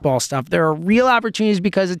baseball stuff. There are real opportunities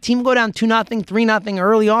because a team will go down 2-0, 3-0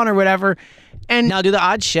 early on or whatever. And now, do the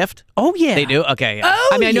odds shift? Oh, yeah. They do? Okay. Yeah. Oh,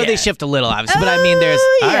 I mean, I know they shift a little, obviously, but I mean, there's...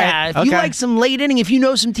 yeah. If you like some late inning, if you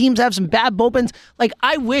know some teams have some bad bullpens, like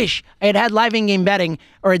I wish I had live in-game betting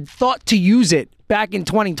or had thought to use it back in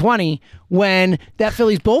 2020 when that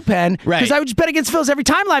Phillies bullpen, because I would just bet against Phillies every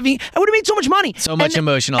time live. I would have made so much money. So much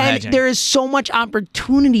emotional hedging. There is so much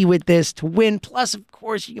opportunity with this to win. Plus, of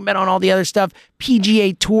course, you can bet on all the other stuff.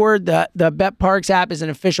 PGA Tour, the BetParx app is an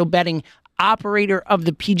official betting operator of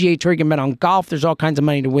the PGA Tour. You can bet on golf. There's all kinds of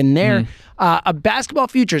money to win there. A basketball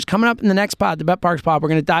futures coming up in the next pod, the BetParx pod. We're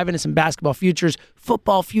going to dive into some basketball futures,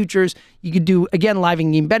 football futures. You could do, again, live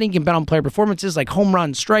in-game betting. You can bet on player performances like home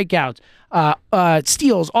runs, strikeouts,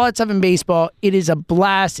 steals, all that stuff in baseball. It is a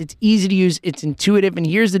blast. It's easy to use. It's intuitive. And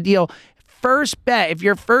here's the deal. First bet, if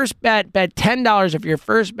your first bet $10, if your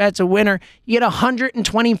first bet's a winner, you get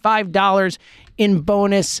 $125 in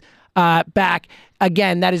bonus back.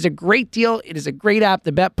 Again, that is a great deal. It is a great app,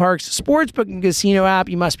 the BetParx Sportsbook and Casino app.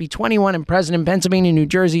 You must be 21 and present in Pennsylvania, New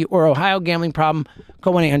Jersey, or Ohio. Gambling problem,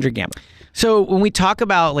 call 1-800-GAMBLER. So when we talk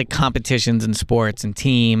about like competitions in sports and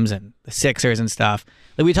teams and the Sixers and stuff,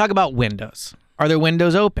 like we talk about windows. Are there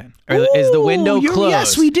windows open? Or is the window closed?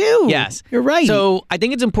 Yes, we do. Yes. You're right. So I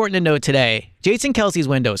think it's important to note today, Jason Kelce's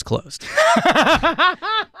window is closed.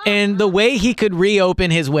 And the way he could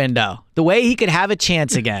reopen his window, the way he could have a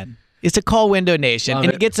chance again, is to call Window Nation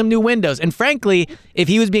and get some new windows. And frankly, if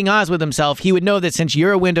he was being honest with himself, he would know that since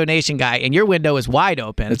you're a Window Nation guy and your window is wide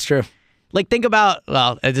open. That's true. Like, think about,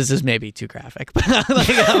 well, this is maybe too graphic, but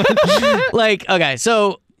okay,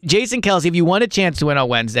 so Jason Kelce, if you want a chance to win on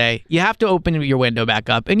Wednesday, you have to open your window back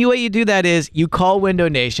up. And the way you do that is you call Window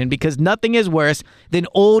Nation because nothing is worse than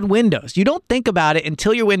old windows. You don't think about it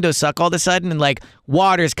until your windows suck all of a sudden and like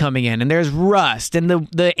water's coming in and there's rust and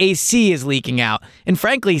the AC is leaking out. And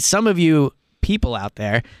frankly, some of you people out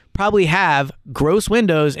there probably have gross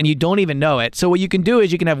windows and you don't even know it. So what you can do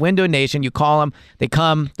is you can have Window Nation. You call them, they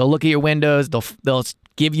come, they'll look at your windows, they'll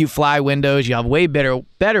give you fly windows. You have way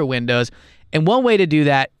better windows. And one way to do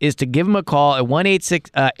that is to give them a call at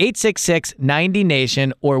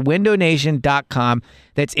 1-866-90-NATION or windownation.com.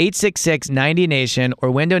 That's 866-90-NATION or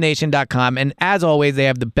windownation.com. And as always, they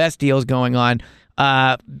have the best deals going on.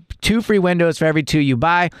 2 free windows for every 2 you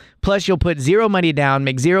buy. Plus, you'll put 0 money down,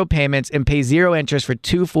 make 0 payments, and pay 0 interest for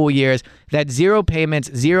 2 full years. That's 0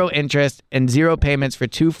 payments, 0 interest, and 0 payments for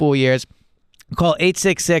 2 full years. Call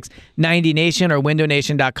 866-90-NATION or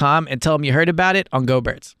windownation.com and tell them you heard about it on Go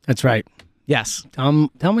Birds. That's right. Yes. Tell him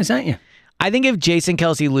I sent you. I think if Jason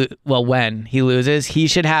Kelce, when he loses, he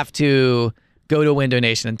should have to go to Window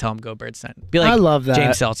Nation and tell him Go Birds sent. Be like, I love that.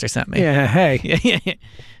 James Seltzer sent me. Yeah, hey.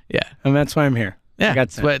 Yeah. And that's why I'm here. Yeah,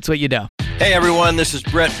 that's what you do. Hey everyone, this is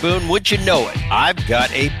Brett Boone. Would you know it? I've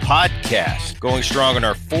got a podcast going strong in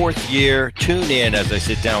our 4th year. Tune in as I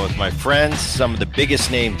sit down with my friends, some of the biggest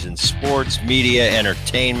names in sports, media,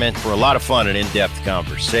 entertainment, for a lot of fun and in-depth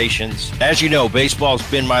conversations. As you know, baseball's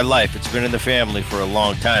been my life. It's been in the family for a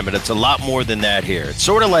long time, but it's a lot more than that here. It's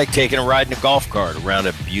sort of like taking a ride in a golf cart around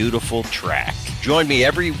a beautiful track. Join me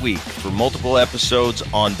every week for multiple episodes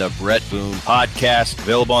on the Brett Boone Podcast,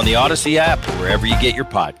 available on the Odyssey app or wherever you get your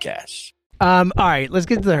podcasts. All right, let's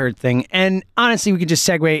get to the Hurt thing. And honestly, we could just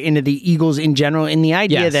segue into the Eagles in general and the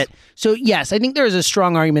idea that, so yes, I think there is a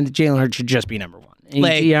strong argument that Jalen Hurts should just be number 1.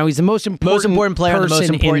 Like, he's the most important player, the most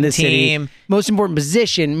important in the team, city, most important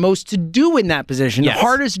position, most to do in that position, the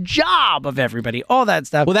hardest job of everybody, all that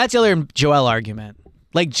stuff. Well, that's the other Joel argument.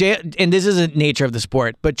 Like, and this is the nature of the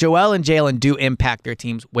sport, but Joel and Jalen do impact their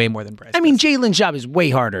teams way more than Bryce. I mean, Jalen's job is way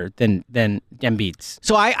harder than Embiid's.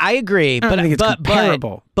 So I agree, I don't think it's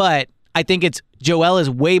comparable. But I think Joel is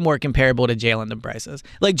way more comparable to Jalen than Bryce is.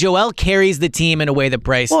 Like, Joel carries the team in a way that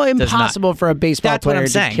Bryce does not. Well, impossible for a baseball That's player what I'm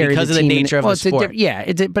saying, to carry because the of the team nature of the sport.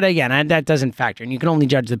 But again, that doesn't factor, and you can only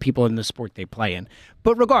judge the people in the sport they play in.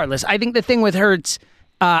 But regardless, I think the thing with Hurts,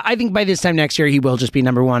 I think by this time next year he will just be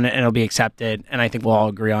number one and it'll be accepted, and I think we'll all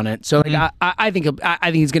agree on it. So like I think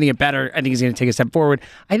he's going to get better. I think he's going to take a step forward.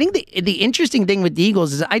 I think the interesting thing with the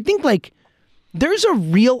Eagles is I think like there's a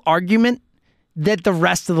real argument that the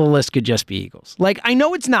rest of the list could just be Eagles. Like I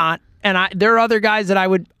know it's not, and there are other guys that I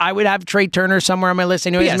would have Trey Turner somewhere on my list.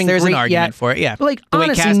 I know yes, there's an argument for it. Yeah, but like the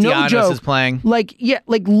honestly, way no Castellanos joke, is playing. like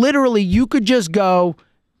literally, you could just go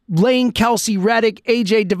Lane, Kelsey, Reddick,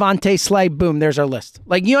 AJ, Devontae, Slay, boom, there's our list.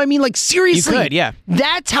 Like, you know what I mean? Like, seriously. You could, yeah.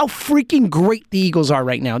 That's how freaking great the Eagles are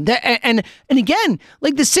right now. And again,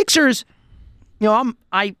 like the Sixers, you know,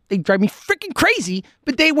 they drive me freaking crazy,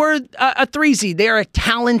 but they were a 3 seed. They are a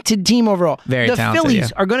talented team overall. Very the talented,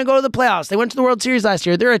 Phillies are going to go to the playoffs. They went to the World Series last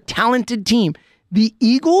year. They're a talented team. The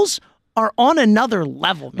Eagles are on another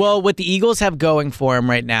level, man. Well, what the Eagles have going for them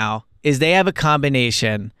right now is they have a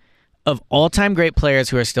combination of all-time great players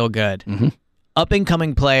who are still good,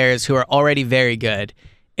 up-and-coming players who are already very good,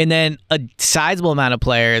 and then a sizable amount of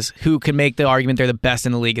players who can make the argument they're the best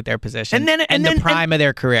in the league at their position and the prime of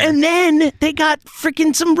their career. And then they got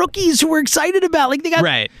freaking some rookies who we're excited about. Like they got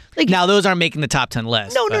right. Like, now those aren't making the top 10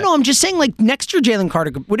 list. No. I'm just saying, like next year, Jalen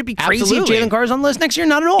Carter. Would it be crazy Absolutely. if Jalen Carter's on the list next year?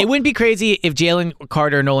 Not at all. It wouldn't be crazy if Jalen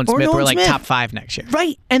Carter or Nolan Smith were like Smith. top 5 next year.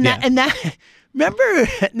 Right. And that. Remember?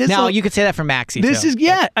 Now you could say that for Maxey. This too.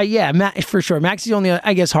 is for sure. Maxey's only.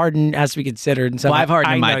 I guess Harden has to be considered. And stuff. Well, I have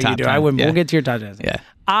Harden in my top 10. I wouldn't. Yeah. We'll get to your top 10. Yeah.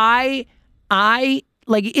 I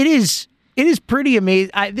like it is pretty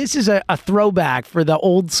amazing. This is a throwback for the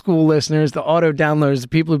old school listeners, the auto downloaders, the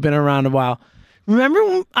people who've been around a while. Remember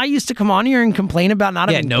when I used to come on here and complain about not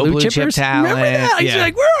having no blue blue chip chippers? talent. Remember that? I used to be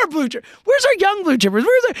like, where are our blue chippers? Where's our young blue chippers?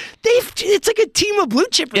 It's like a team of blue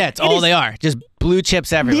chippers. Yeah, it's all they are. Just blue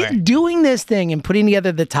chips everywhere. Doing this thing and putting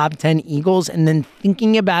together the top 10 Eagles and then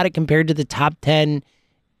thinking about it compared to the top 10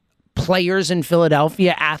 players in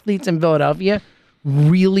Philadelphia, athletes in Philadelphia,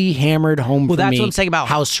 really hammered home for that's me what I'm saying about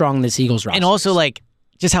how strong this Eagles roster and also is. like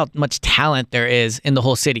just how much talent there is in the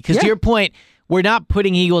whole city. Because to your point, we're not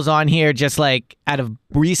putting Eagles on here just like out of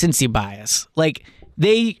recency bias. Like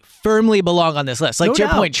they firmly belong on this list. Like No to your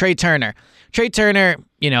doubt. point, Trey Turner,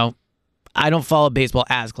 you know, I don't follow baseball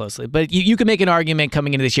as closely, but you could make an argument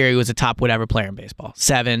coming into this year he was a top whatever player in baseball,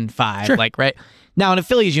 7, 5, Sure. like right now in a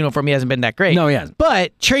Phillies uniform he hasn't been that great. No, he hasn't.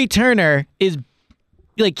 But Trey Turner is.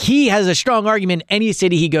 Like he has a strong argument in any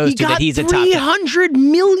city he goes to that he's a top 10. $300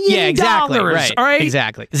 million. Yeah, exactly. Right. All right.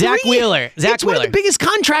 Exactly. Zach Wheeler. It's one of the biggest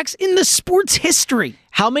contracts in the sports history.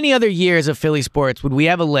 How many other years of Philly sports would we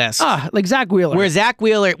have a list Like Zach Wheeler. where Zach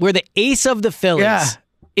Wheeler, where the ace of the Phillies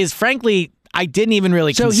is frankly, I didn't even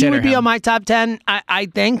really So consider he would be him. on my top 10, I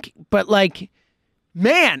think. But like,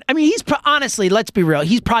 man, I mean, he's honestly, let's be real.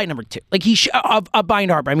 He's probably number 2. Like he of Brian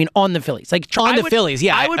Harper. I mean, on the Phillies. Like Phillies,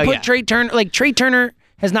 yeah. I would put Trey Turner. Like Trey Turner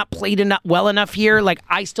has not played well enough here. Like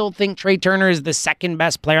I still think Trey Turner is the second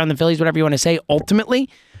best player on the Phillies, whatever you want to say, ultimately.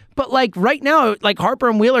 But like right now, like Harper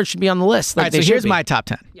and Wheeler should be on the list. Like All right, so here's my top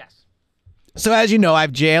 10. Yes. So as you know, I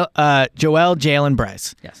have Joel, Jalen,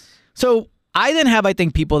 Bryce. Yes. So I then have, I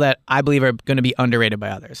think, people that I believe are going to be underrated by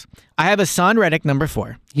others. I have Hassan Reddick, number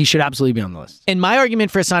 4. He should absolutely be on the list. And my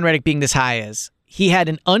argument for Hassan Reddick being this high is he had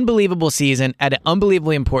an unbelievable season at an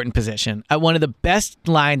unbelievably important position at one of the best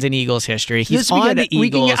lines in Eagles history. He's on the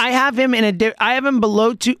Eagles. I have him I have him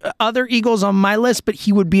below 2 other Eagles on my list, but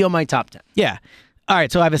he would be on my top 10. Yeah. All right,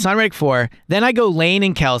 so I have Hassan Reddick 4. Then I go Lane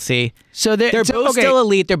and Kelsey. So they're both still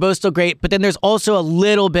elite. They're both still great. But then there's also a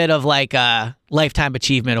little bit of like a lifetime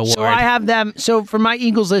achievement award. So I have them. So for my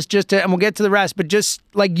Eagles list, and we'll get to the rest, but just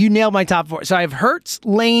like you nailed my top 4. So I have Hurts,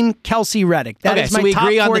 Lane, Kelsey, Reddick. That is so my we top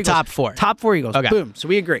agree 4 on the Eagles. top 4. Top 4 Eagles. Okay. Boom. So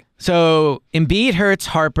we agree. So Embiid, Hurts,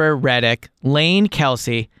 Harper, Reddick, Lane,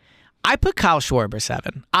 Kelsey. I put Kyle Schwarber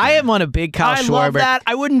 7. I am on a big Kyle Schwarber. I love that.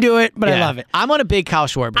 I wouldn't do it, but I love it. I'm on a big Kyle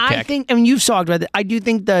Schwarber kick. I mean, you've talked about it. I do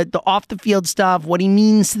think the off the field stuff, what he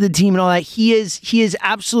means to the team and all that, he is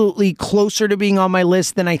absolutely closer to being on my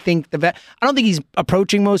list than I think I don't think he's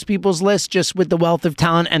approaching most people's list just with the wealth of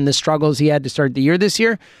talent and the struggles he had to start the year this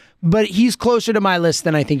year. But he's closer to my list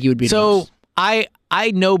than I think he would be. So I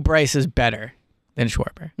know Bryce is better than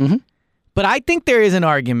Schwarber. Mm-hmm. But I think there is an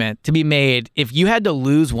argument to be made if you had to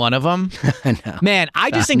lose one of them. No. Man, I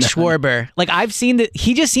just think Schwarber, like I've seen that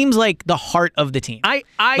he just seems like the heart of the team.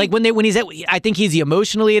 Like when he's at, I think he's the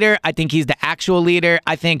emotional leader. I think he's the actual leader.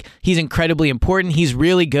 I think he's incredibly important. He's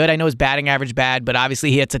really good. I know his batting average bad, but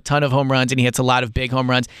obviously he hits a ton of home runs and he hits a lot of big home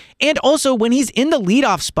runs. And also when he's in the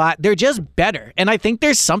leadoff spot, they're just better. And I think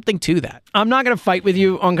there's something to that. I'm not going to fight with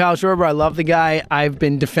you on Kyle Schwarber. I love the guy. I've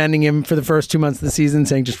been defending him for the first 2 months of the season,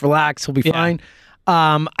 saying just relax, he'll be fine.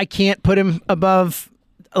 I can't put him above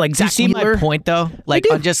like You Zach see Wheeler. my point, though? Like, do.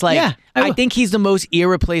 I'm just like, Yeah, I I will. think he's the most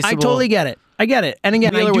irreplaceable. I totally get it. And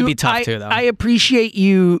again, Wheeler I do, would be tough too, though. I appreciate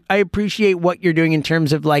you. I appreciate what you're doing in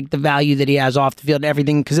terms of like the value that he has off the field and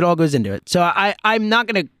everything, because it all goes into it. So I'm not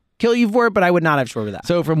going to kill you for it, but I would not have scored with that.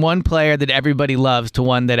 So from one player that everybody loves to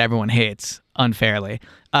one that everyone hates unfairly,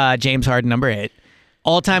 James Harden, number 8.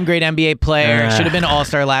 All-time great NBA player, should have been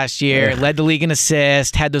All-Star last year, led the league in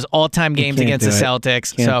assists, had those all-time games can't against the do it.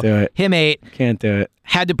 Celtics. Can't do it. Him 8, Can't do it.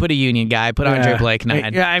 had to put a Union guy, put Andre Blake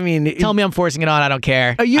 9. Yeah, I mean, Tell me I'm forcing it on, I don't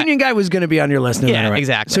care. a Union guy was going to be on your list no Yeah, matter what.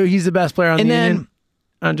 exactly. So he's the best player on And the then- Union?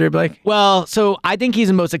 Andre Blake? Well, so I think he's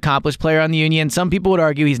the most accomplished player on the Union. Some people would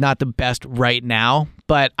argue he's not the best right now,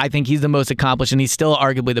 but I think he's the most accomplished, and he's still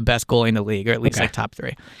arguably the best goalie in the league, or at least like top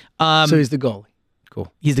 3. So he's the goalie. Cool.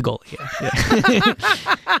 He's the goalie. Yeah.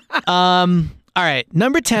 All right.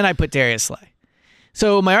 Number 10, I put Darius Slay.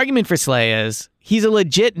 So my argument for Slay is he's a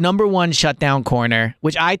legit number 1 shutdown corner,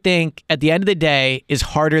 which I think at the end of the day is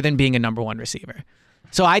harder than being a number 1 receiver.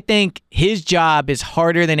 So I think his job is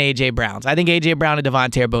harder than A.J. Brown's. I think A.J. Brown and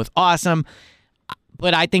Devontae are both awesome,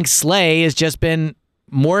 but I think Slay has just been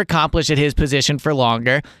more accomplished at his position for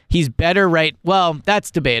longer. He's better well,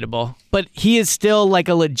 that's debatable, but he is still like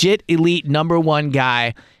a legit elite number 1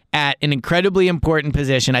 guy at an incredibly important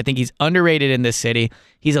position. I think he's underrated in this city.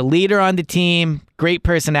 He's a leader on the team, great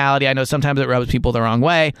personality. I know sometimes it rubs people the wrong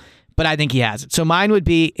way, but I think he has it. So mine would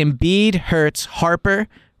be Embiid, Hurts, Harper,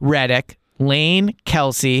 Redick, Lane,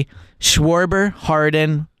 Kelsey, Schwarber,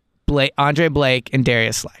 Harden, Andre Blake, and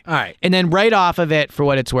Darius Slay. All right. And then right off of it, for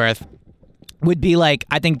what it's worth, would be like,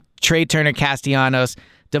 I think Trey Turner, Castellanos,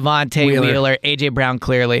 Devontae Wheeler, A.J. Brown,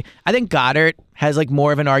 clearly. I think Goddard has like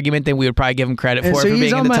more of an argument than we would probably give him credit And for so being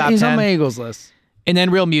he's in on the my, top he's 10. on my Eagles list. And then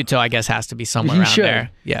Real Muto, I guess, has to be somewhere He around should. there.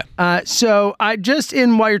 Yeah. So I just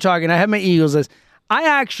while you're talking, I have my Eagles list. I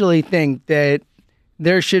actually think that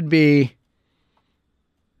there should be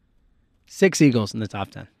 6 Eagles in the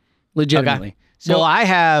top 10. Legitimately. Okay. So well, I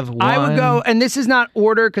have one. I would go, and this is not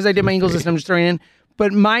order because I did my Eagles list. I'm just throwing it in.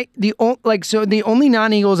 But the only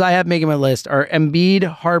non-Eagles I have making my list are Embiid,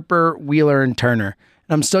 Harper, Wheeler, and Turner.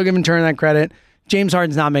 And I'm still giving Turner that credit. James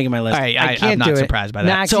Harden's not making my list. All right, I can't I'm not do it. surprised by that.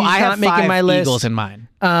 Maxey's So I not have making 5 my list. Eagles in mine.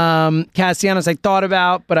 Castellanos I thought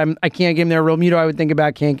about, but I can't get him there. Real Muto I would think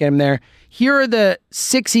about, can't get him there. Here are the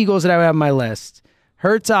 6 Eagles that I have on my list.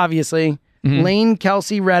 Hurts, obviously. Lane,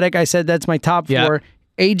 Kelsey, Redick. I said that's my top 4. Yeah.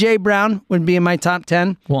 A.J. Brown would be in my top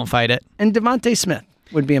 10. Won't fight it. And Devontae Smith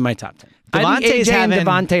would be in my top 10. I think Devontae's AJ and having-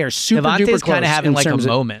 Devontae are super duper Devontae's close. kind of having in like a terms of-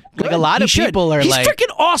 moment. Like Good. a lot He of should. people are He's like,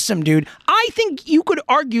 freaking awesome, dude. I think you could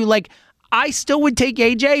argue like I still would take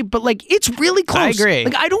AJ, but like it's really close. I agree.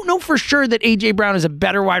 Like I don't know for sure that AJ Brown is a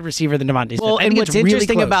better wide receiver than Devontae Smith. Well, I and think what's it's really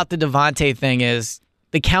interesting close. about the Devontae thing is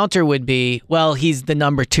the counter would be, well, he's the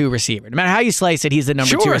number 2 receiver. No matter how you slice it, he's the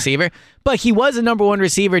number 2 Sure. receiver. But he was a number 1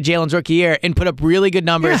 receiver Jalen's rookie year and put up really good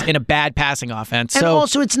numbers in a bad passing offense. And So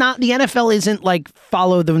also, it's not the NFL isn't like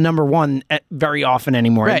follow the number 1 very often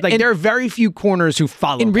anymore. Right. Like And- there are very few corners who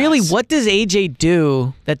follow. And really, pass. what does AJ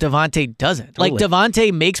do that Devontae doesn't? Like,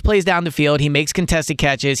 Devontae makes plays down the field. He makes contested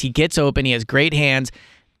catches. He gets open. He has great hands.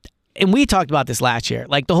 And we talked about this last year.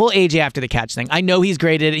 Like, the whole AJ after the catch thing. I know he's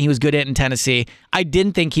great at it. He was good at it in Tennessee. I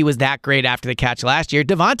didn't think he was that great after the catch last year.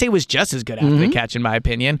 Devontae was just as good after the catch, in my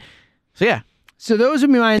opinion. So, yeah. So those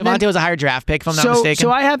would be my. Devontae was a higher draft pick, if I'm not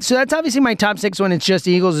mistaken. So that's obviously my top 6 when it's just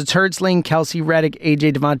Eagles. It's Hurts, Lane, Kelsey, Redick,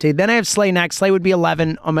 AJ, Devontae. Then I have Slay next. Slay would be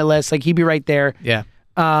 11 on my list. Like he'd be right there. Yeah.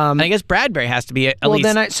 And I guess Bradbury has to be at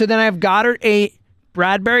least. Then I have Goddard 8,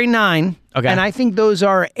 Bradbury 9. Okay. And I think those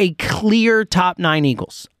are a clear top 9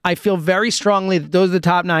 Eagles. I feel very strongly that those are the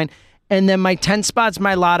top 9. And then my 10 spot's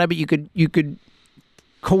my Lotta, but you could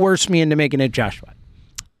coerce me into making it Josh Watt.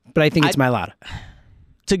 But I think it's my Lotta.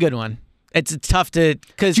 It's a good one. It's tough to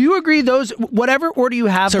because. Do you agree? Those whatever order you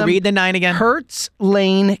have So them, read the 9 again. Hurts,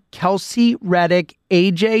 Lane, Kelsey, Redick,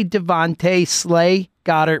 AJ, Devontae, Slay,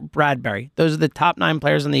 Goddard, Bradbury. Those are the top 9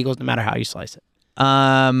 players on the Eagles, no matter how you slice it.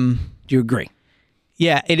 Do you agree?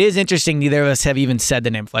 Yeah, it is interesting. Neither of us have even said the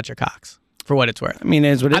name Fletcher Cox, for what it's worth. I mean,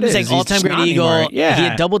 it's what it I'm is. just saying, all-time He's great not Eagle. anymore. Yeah, He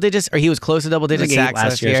had double digits, or he was close to double digit like 8 sacks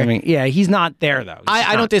last year. or something. Yeah, he's not there though.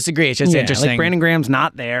 I don't disagree. It's just interesting. Like Brandon Graham's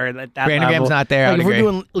not there. At that Brandon level. Graham's not there, I Like would if we're agree.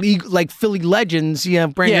 doing league like Philly legends,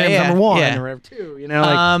 Brandon Graham's number 1 or whatever 2. You know,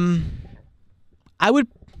 like,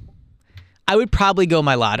 I would probably go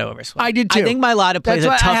my Lotta over Sweat. I did too. I think my Lotta plays That's a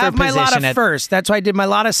why tougher I have my position Lotta first. That's why I did my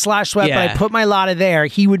Lotta / Sweat, but Yeah. I put my Lotta there.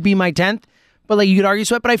 He would be my 10th. But like you could argue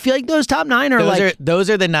Sweat, but I feel like those top 9 are those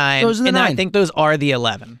are the 9. Those are the and then 9. I think those are the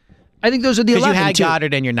 11. I think those are the Because 11 you had too.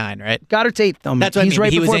 Goddard in your 9, right? Goddard's 8th though. That's what I He's mean.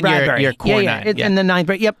 right He was before in your- Bradbury. your core yeah, 9, yeah. And then 9th,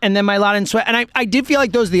 but yep. And then my Lotta and Sweat. And I did feel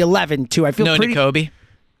like those are the 11 too. I feel No pretty. Nakobe.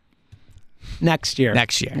 Next year.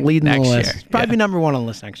 Leading Next the year. list. Probably be number one on the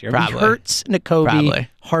list next year. Probably. Hurts, Nakobe, Probably.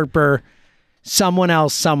 Harper, someone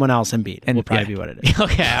else, Embiid. And will probably be what it is.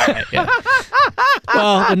 Okay, all right, yeah.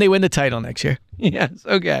 Well, when they win the title next year. Yes,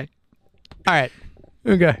 okay. All right.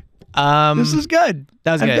 Okay. This is good.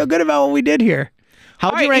 That was I good. feel good about what we did here.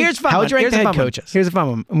 How would you rank the head coaches? Here's a fun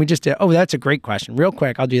one. And we just did. Oh, that's a great question. Real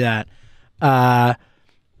quick, I'll do that.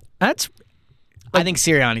 That's. I think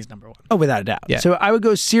Sirianni's number one. Oh, without a doubt. Yeah. So I would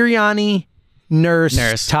go Sirianni,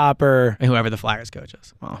 Nurse, Topper. And whoever the Flyers coach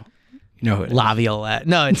is. Well, you know who it is. Laviolette.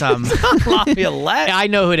 No, it's Laviolette. I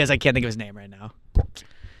know who it is. I can't think of his name right now.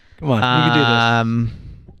 Come on, you can do this.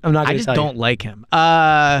 I'm not going to I just tell don't you. like him.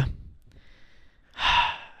 I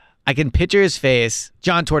can picture his face.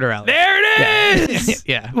 John Tortorella. There it is.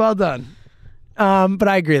 Yeah. Well done. But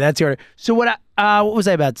I agree. That's the order. So what was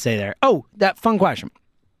I about to say there? Oh, that fun question.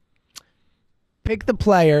 Pick the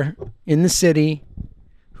player in the city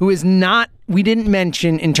who is not, we didn't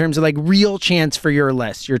mention in terms of like real chance for your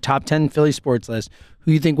list, your top 10 Philly sports list,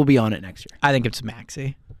 who you think will be on it next year. I think it's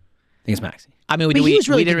Maxey. I think it's Maxey. I mean, But he was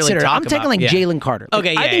really we didn't really considered. talk I'm taking about, like yeah. Jalen Carter. Like,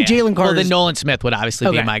 Okay, yeah, I think yeah. Jalen Carter. Well, then Nolan Smith would obviously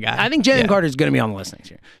be my guy. I think Jalen Yeah. Carter is going to be on the list next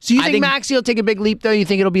year. So you I think think- Maxey will take a big leap, though? You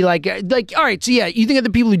think it'll be like, all right, so yeah, you think of the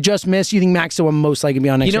people who just missed, you think Maxey will most likely be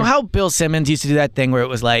on next You year? know how Bill Simmons used to do that thing where it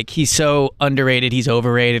was like, he's so underrated, he's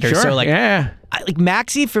overrated, or Sure, so like, yeah. like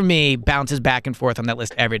Maxey for me bounces back and forth on that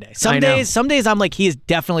list every day. Some I know. days I'm like, he is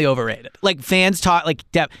definitely overrated. Like fans talk like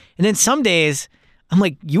and then some days I'm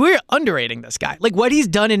like, you were underrating this guy. Like what he's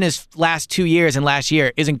done in his last 2 years and last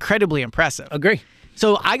year is incredibly impressive. Agree.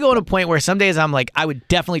 So I go on a point where some days I'm like, I would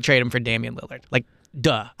definitely trade him for Damian Lillard. Like,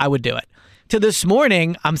 I would do it. To this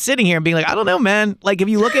morning, I'm sitting here and being like, I don't know, man. Like if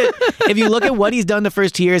you look at what he's done the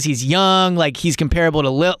first 2 years, he's young. Like he's comparable to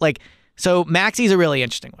Lil. Like so, Maxey's a really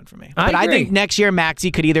interesting one for me. But I agree. think next year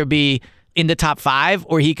Maxey could either be in the top 5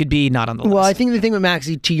 or he could be not on the list. Well, I think the thing with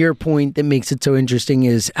Maxey, to your point, that makes it so interesting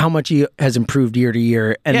is how much he has improved year to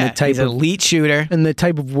year, and yeah, the type he's an of elite shooter. and the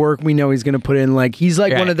type of work we know he's going to put in. Like he's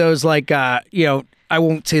like one Right. of those like I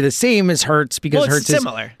won't say the same as Hurts because Well, it's Hurts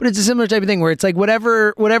similar. is, but it's a similar type of thing where it's like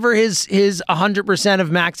whatever his 100%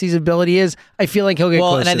 of Maxey's ability is, I feel like he'll get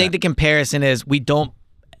Well, close and I to think that. the comparison is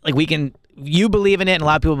you believe in it and a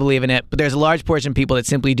lot of people believe in it, but there's a large portion of people that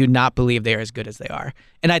simply do not believe they're as good as they are.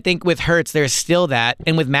 And I think with Hurts, there's still that.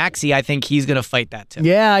 And with Maxey, I think he's going to fight that too.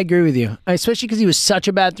 Yeah, I agree with you. Especially because he was such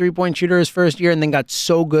a bad three-point shooter his first year and then got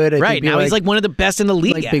so good. I Right. think Now he's like one of the best in the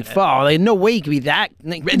league. like at big it. fall. Like, no way he could be that.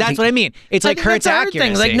 That's what I mean. It's like Hurts that's accuracy. the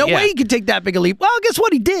hard thing. Like no Yeah. way he could take that big a leap. Well, guess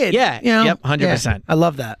what he did? Yeah. You know? Yep, 100%. Yeah. I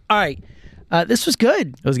love that. All right. This was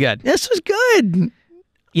good. It was good. This was good.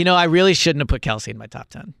 You know, I really shouldn't have put Kelsey in my top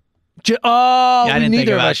 10. Yeah, I didn't think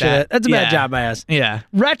neither of about us should. that. That's a bad Yeah. job by us. Yeah.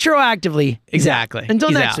 Retroactively. Exactly. Until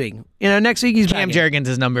He's next out. week. Next week he's Cam back in. Jurgens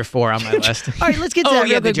is number 4 on my list. All right, let's get to Oh, that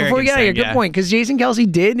yeah, real the quick before we Jurgens get out of here. thing, Good yeah. point, because Jason Kelsey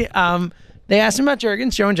did. They asked him about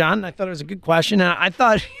Jurgens, Joe and John. I thought it was a good question. And I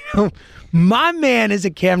thought, my man is a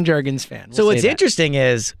Cam Jurgens fan. We'll So what's say that. interesting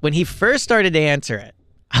is when he first started to answer it,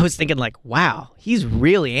 I was thinking like, wow, he's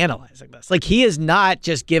really analyzing this. Like he is not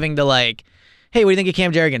just giving the like, hey, what do you think of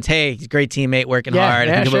Cam Jurgens? Hey, he's a great teammate, working hard.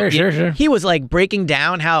 Yeah, sure. He was like breaking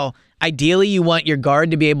down how ideally you want your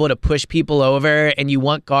guard to be able to push people over and you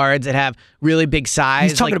want guards that have really big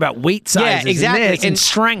size. He's talking like, about weight sizes exactly. and, this and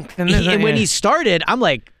strength. And, this, and when yeah. he started, I'm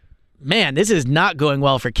like, man, this is not going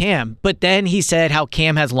well for Cam. But then he said how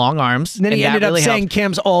Cam has long arms. And then he that ended up really saying helped.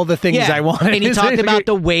 Cam's all the things I wanted. And he talked about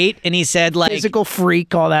the weight, and he said like physical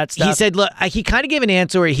freak, all that stuff. he said, look, he kind of gave an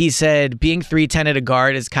answer where he said being 310 at a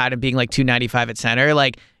guard is kind of being like 295 at center.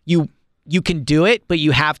 Like you can do it, but you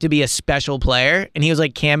have to be a special player. And he was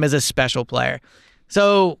like, Cam is a special player.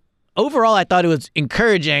 So overall, I thought it was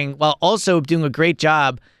encouraging while also doing a great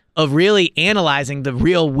job of really analyzing the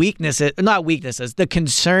real the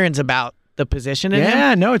concerns about the position in him.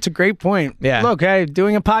 Yeah, no, it's a great point. Yeah. Look, hey,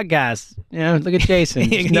 doing a podcast. Look at Jason.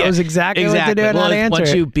 He knows exactly what to do and how to answer Once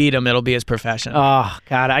it. you beat him, it'll be as professional. Oh,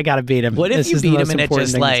 God, I got to beat him. What if This you is the beat him most and it important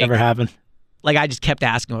just thing that's like- ever happened. Like I just kept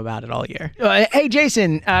asking him about it all year. Hey,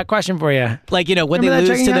 Jason, question for you. Like, when Remember they that lose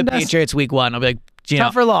checking to the contest? Patriots week 1, I'll be like,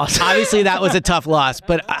 Tough or loss? Obviously, that was a tough loss,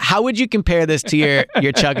 but how would you compare this to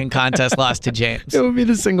your chugging contest loss to James? It would be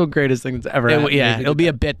the single greatest thing that's ever happened. It'll be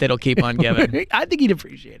a bit that'll keep on giving. I think he'd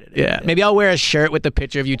appreciate it. Yeah, maybe I'll wear a shirt with the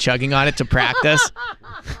picture of you chugging on it to practice.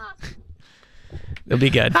 It'll be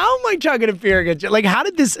good. How am I chugging a beer against you? Like, how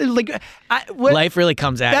did this, Life really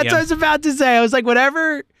comes at That's you. what I was about to say. I was like,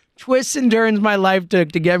 whatever twists and turns my life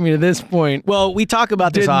took to get me to this point. Well, we talk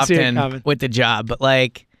about this Didn't see it often coming. with the job, but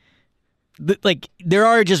like there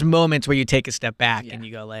are just moments where you take a step back and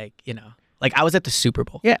you go like, Like I was at the Super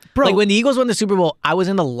Bowl. Yeah, bro. Like when the Eagles won the Super Bowl, I was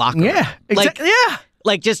in the locker room. Yeah, exactly. Yeah.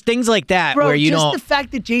 Like just things like that Bro, where you just don't. the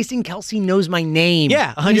fact that Jason Kelsey knows my name.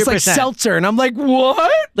 Yeah, And he's like 100%. Seltzer, and I'm like,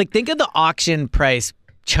 what? Like think of the auction price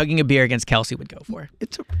chugging a beer against Kelsey would go for.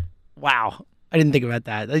 Wow. I didn't think about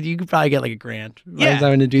that. Like, you could probably get like $1,000. Yeah. I was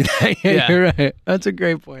having to do that. Yeah. You're right. That's a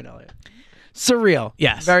great point, Elliot. Surreal.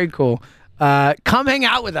 Yes. Very cool. Come hang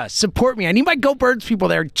out with us. Support me. I need my Go Birds people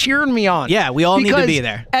there cheering me on. Yeah, we all need to Because, be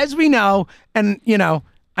there. As we know, and you know,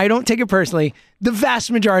 I don't take it personally, the vast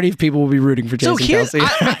majority of people will be rooting for Jason Kelsey.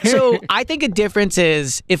 So I think a difference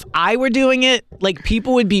is if I were doing it, like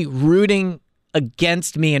people would be rooting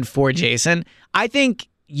against me and for Jason. I think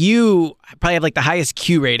you probably have like the highest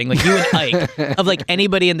Q rating, like you and Ike, of like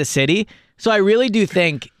anybody in the city. So I really do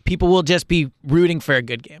think people will just be rooting for a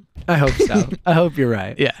good game. I hope so. I hope you're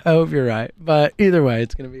right. Yeah. I hope you're right. But either way,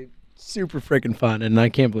 it's going to be super freaking fun, and I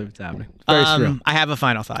can't believe it's happening. Very surreal. I have a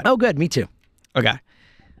final thought. Oh, good. Me too. Okay.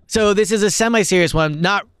 So this is a semi-serious one,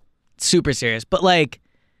 not super serious, but like,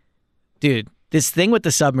 dude, this thing with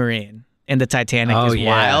the submarine and the Titanic is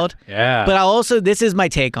wild. Yeah. But this is my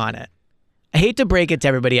take on it. I hate to break it to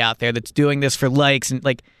everybody out there that's doing this for likes and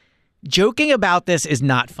like, joking about this is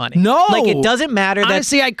not funny. No. Like it doesn't matter that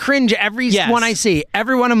Honestly, I cringe every one I see.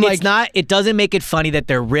 Everyone I'm like, it doesn't make it funny that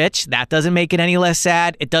they're rich. That doesn't make it any less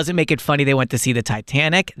sad. It doesn't make it funny they went to see the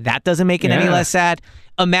Titanic. That doesn't make it any less sad.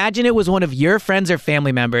 Imagine it was one of your friends or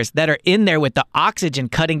family members that are in there with the oxygen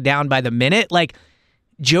cutting down by the minute. Like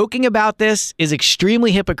joking about this is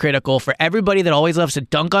extremely hypocritical for everybody that always loves to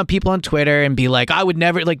dunk on people on Twitter and be like, I would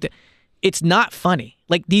never like it's not funny.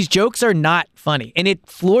 Like these jokes are not funny. And it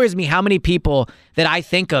floors me how many people that I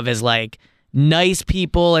think of as like nice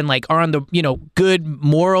people and like are on the, you know, good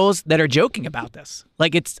morals that are joking about this.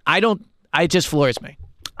 Like it just floors me.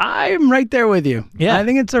 I'm right there with you. Yeah. I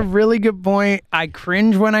think it's a really good point. I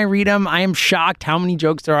cringe when I read them. I am shocked how many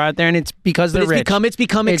jokes there are out there, and it's because they're rich. It's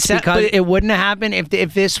become because it wouldn't have happened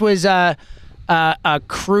if this was a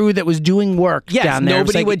crew that was doing work down there.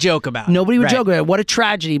 Nobody would joke about it. Nobody would joke about it. What a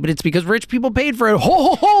tragedy, but it's because rich people paid for it. Ho,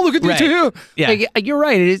 ho, ho, look at these two. Yeah. Like, you're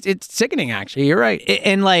right. It's sickening, actually. You're right.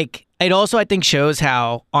 And like, it also, I think, shows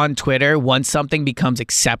how on Twitter, once something becomes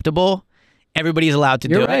acceptable, everybody's allowed to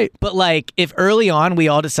do it. But like, if early on we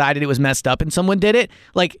all decided it was messed up and someone did it,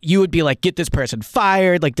 like, you would be like, get this person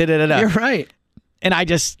fired, like, da-da-da-da. You're right. And I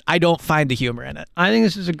don't find the humor in it. I think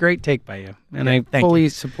this is a great take by you, and I fully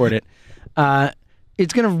support it.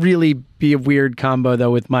 It's gonna really be a weird combo though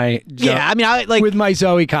with my with my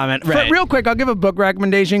Zoe comment. Right. Real quick, I'll give a book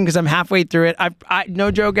recommendation because I'm halfway through it. I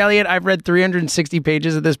no joke, Elliot. I've read 360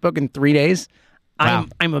 pages of this book in 3 days. Wow.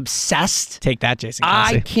 I'm obsessed. Take that, Jason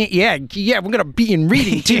Kelsey. I can't. Yeah. We're gonna be in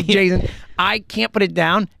reading too, Jason. I can't put it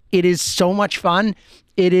down. It is so much fun.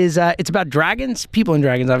 It is. It's about dragons, people and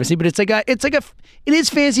dragons, obviously, but it is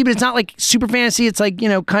fantasy, but it's not like super fantasy. It's like,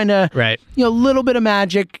 kind of right. A little bit of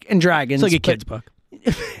magic and dragons. It's like a kid's book.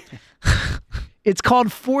 It's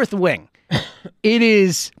called Fourth Wing. It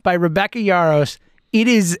is by Rebecca Yarros. It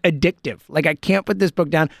is addictive. Like, I can't put this book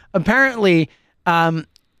down. Apparently,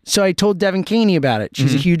 so I told Devin Caney about it.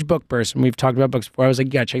 She's a huge book person. We've talked about books before. I was like,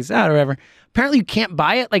 you gotta check this out or whatever. Apparently, you can't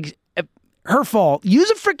buy it. Like, her fault. Use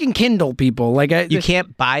a freaking Kindle, people. Like, you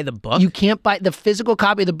can't buy the book? You can't buy the physical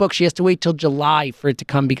copy of the book. She has to wait till July for it to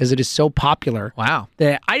come because it is so popular. Wow.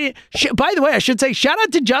 That by the way, I should say, shout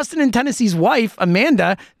out to Justin and Tennessee's wife,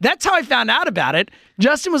 Amanda. That's how I found out about it.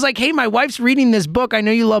 Justin was like, hey, my wife's reading this book. I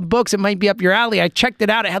know you love books. It might be up your alley. I checked it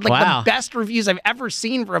out. It had like the best reviews I've ever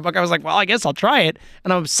seen for a book. I was like, well, I guess I'll try it.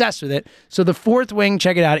 And I'm obsessed with it. So The Fourth Wing,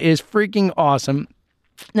 check it out. It is freaking awesome.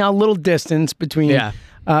 Now, a little distance between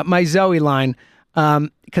my Zoe line.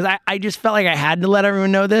 Because I just felt like I had to let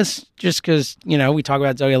everyone know this, just because, we talk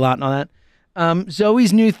about Zoe a lot and all that.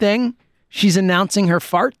 Zoe's new thing, she's announcing her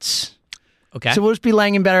farts. Okay. So we'll just be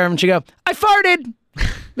laying in bed and she go, I farted!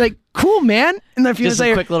 Like, cool, man. And then a few minutes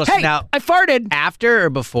later, quick little hey, snout. I farted. After or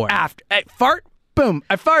before? After. Fart, boom,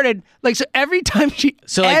 I farted. Like, so every time she,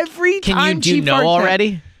 can you know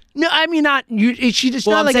already? No, I mean, not you. She just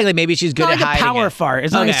well, not I'm like saying maybe she's good at like hiding a power it. fart.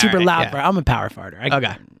 It's not a super loud yeah. fart. I'm a power farter.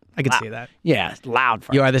 Okay. I can see that. Yeah, it's loud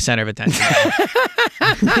fart. You are the center of attention.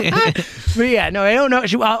 But yeah, no, I don't know.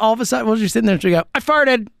 She all of a sudden, she's sitting there, she go, I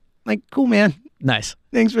farted. Like, cool, man. Nice.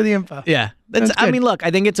 Thanks for the info. Yeah. I mean, look,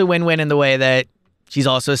 I think it's a win-win in the way that she's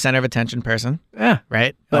also a center of attention person. Yeah.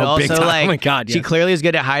 Right? But also, big time. like, oh my God, yes. she clearly is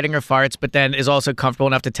good at hiding her farts, but then is also comfortable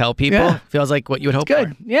enough to tell people. Yeah. Feels like what you would hope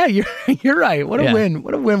Good. for. Yeah, you're right. What a win.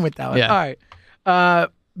 What a win with that one. Yeah. All right.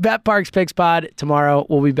 Bet Parks Picks Pod. Tomorrow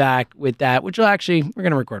we'll be back with that, which we're going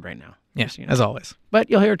to record right now. Yeah, Just, as always. But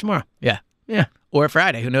you'll hear it tomorrow. Yeah. Yeah. Or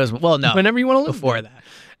Friday. Who knows? Well, no. Whenever you want to listen. Before that.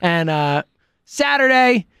 And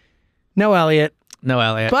Saturday, no Elliot. No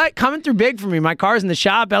Elliot. But coming through big for me. My car's in the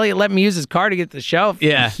shop. Elliot let me use his car to get to the show.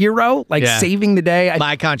 Yeah. Hero, saving the day.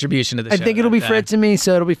 My contribution to the show. I think it'll be Fritz and me,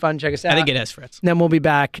 so it'll be fun. Check us out. I think it is Fritz. Then we'll be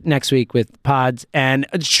back next week with pods and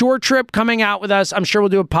a short trip coming out with us. I'm sure we'll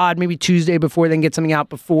do a pod maybe Tuesday before, then get something out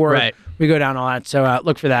before we go down all that. So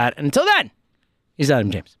look for that. And until then, he's Adam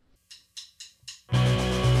James.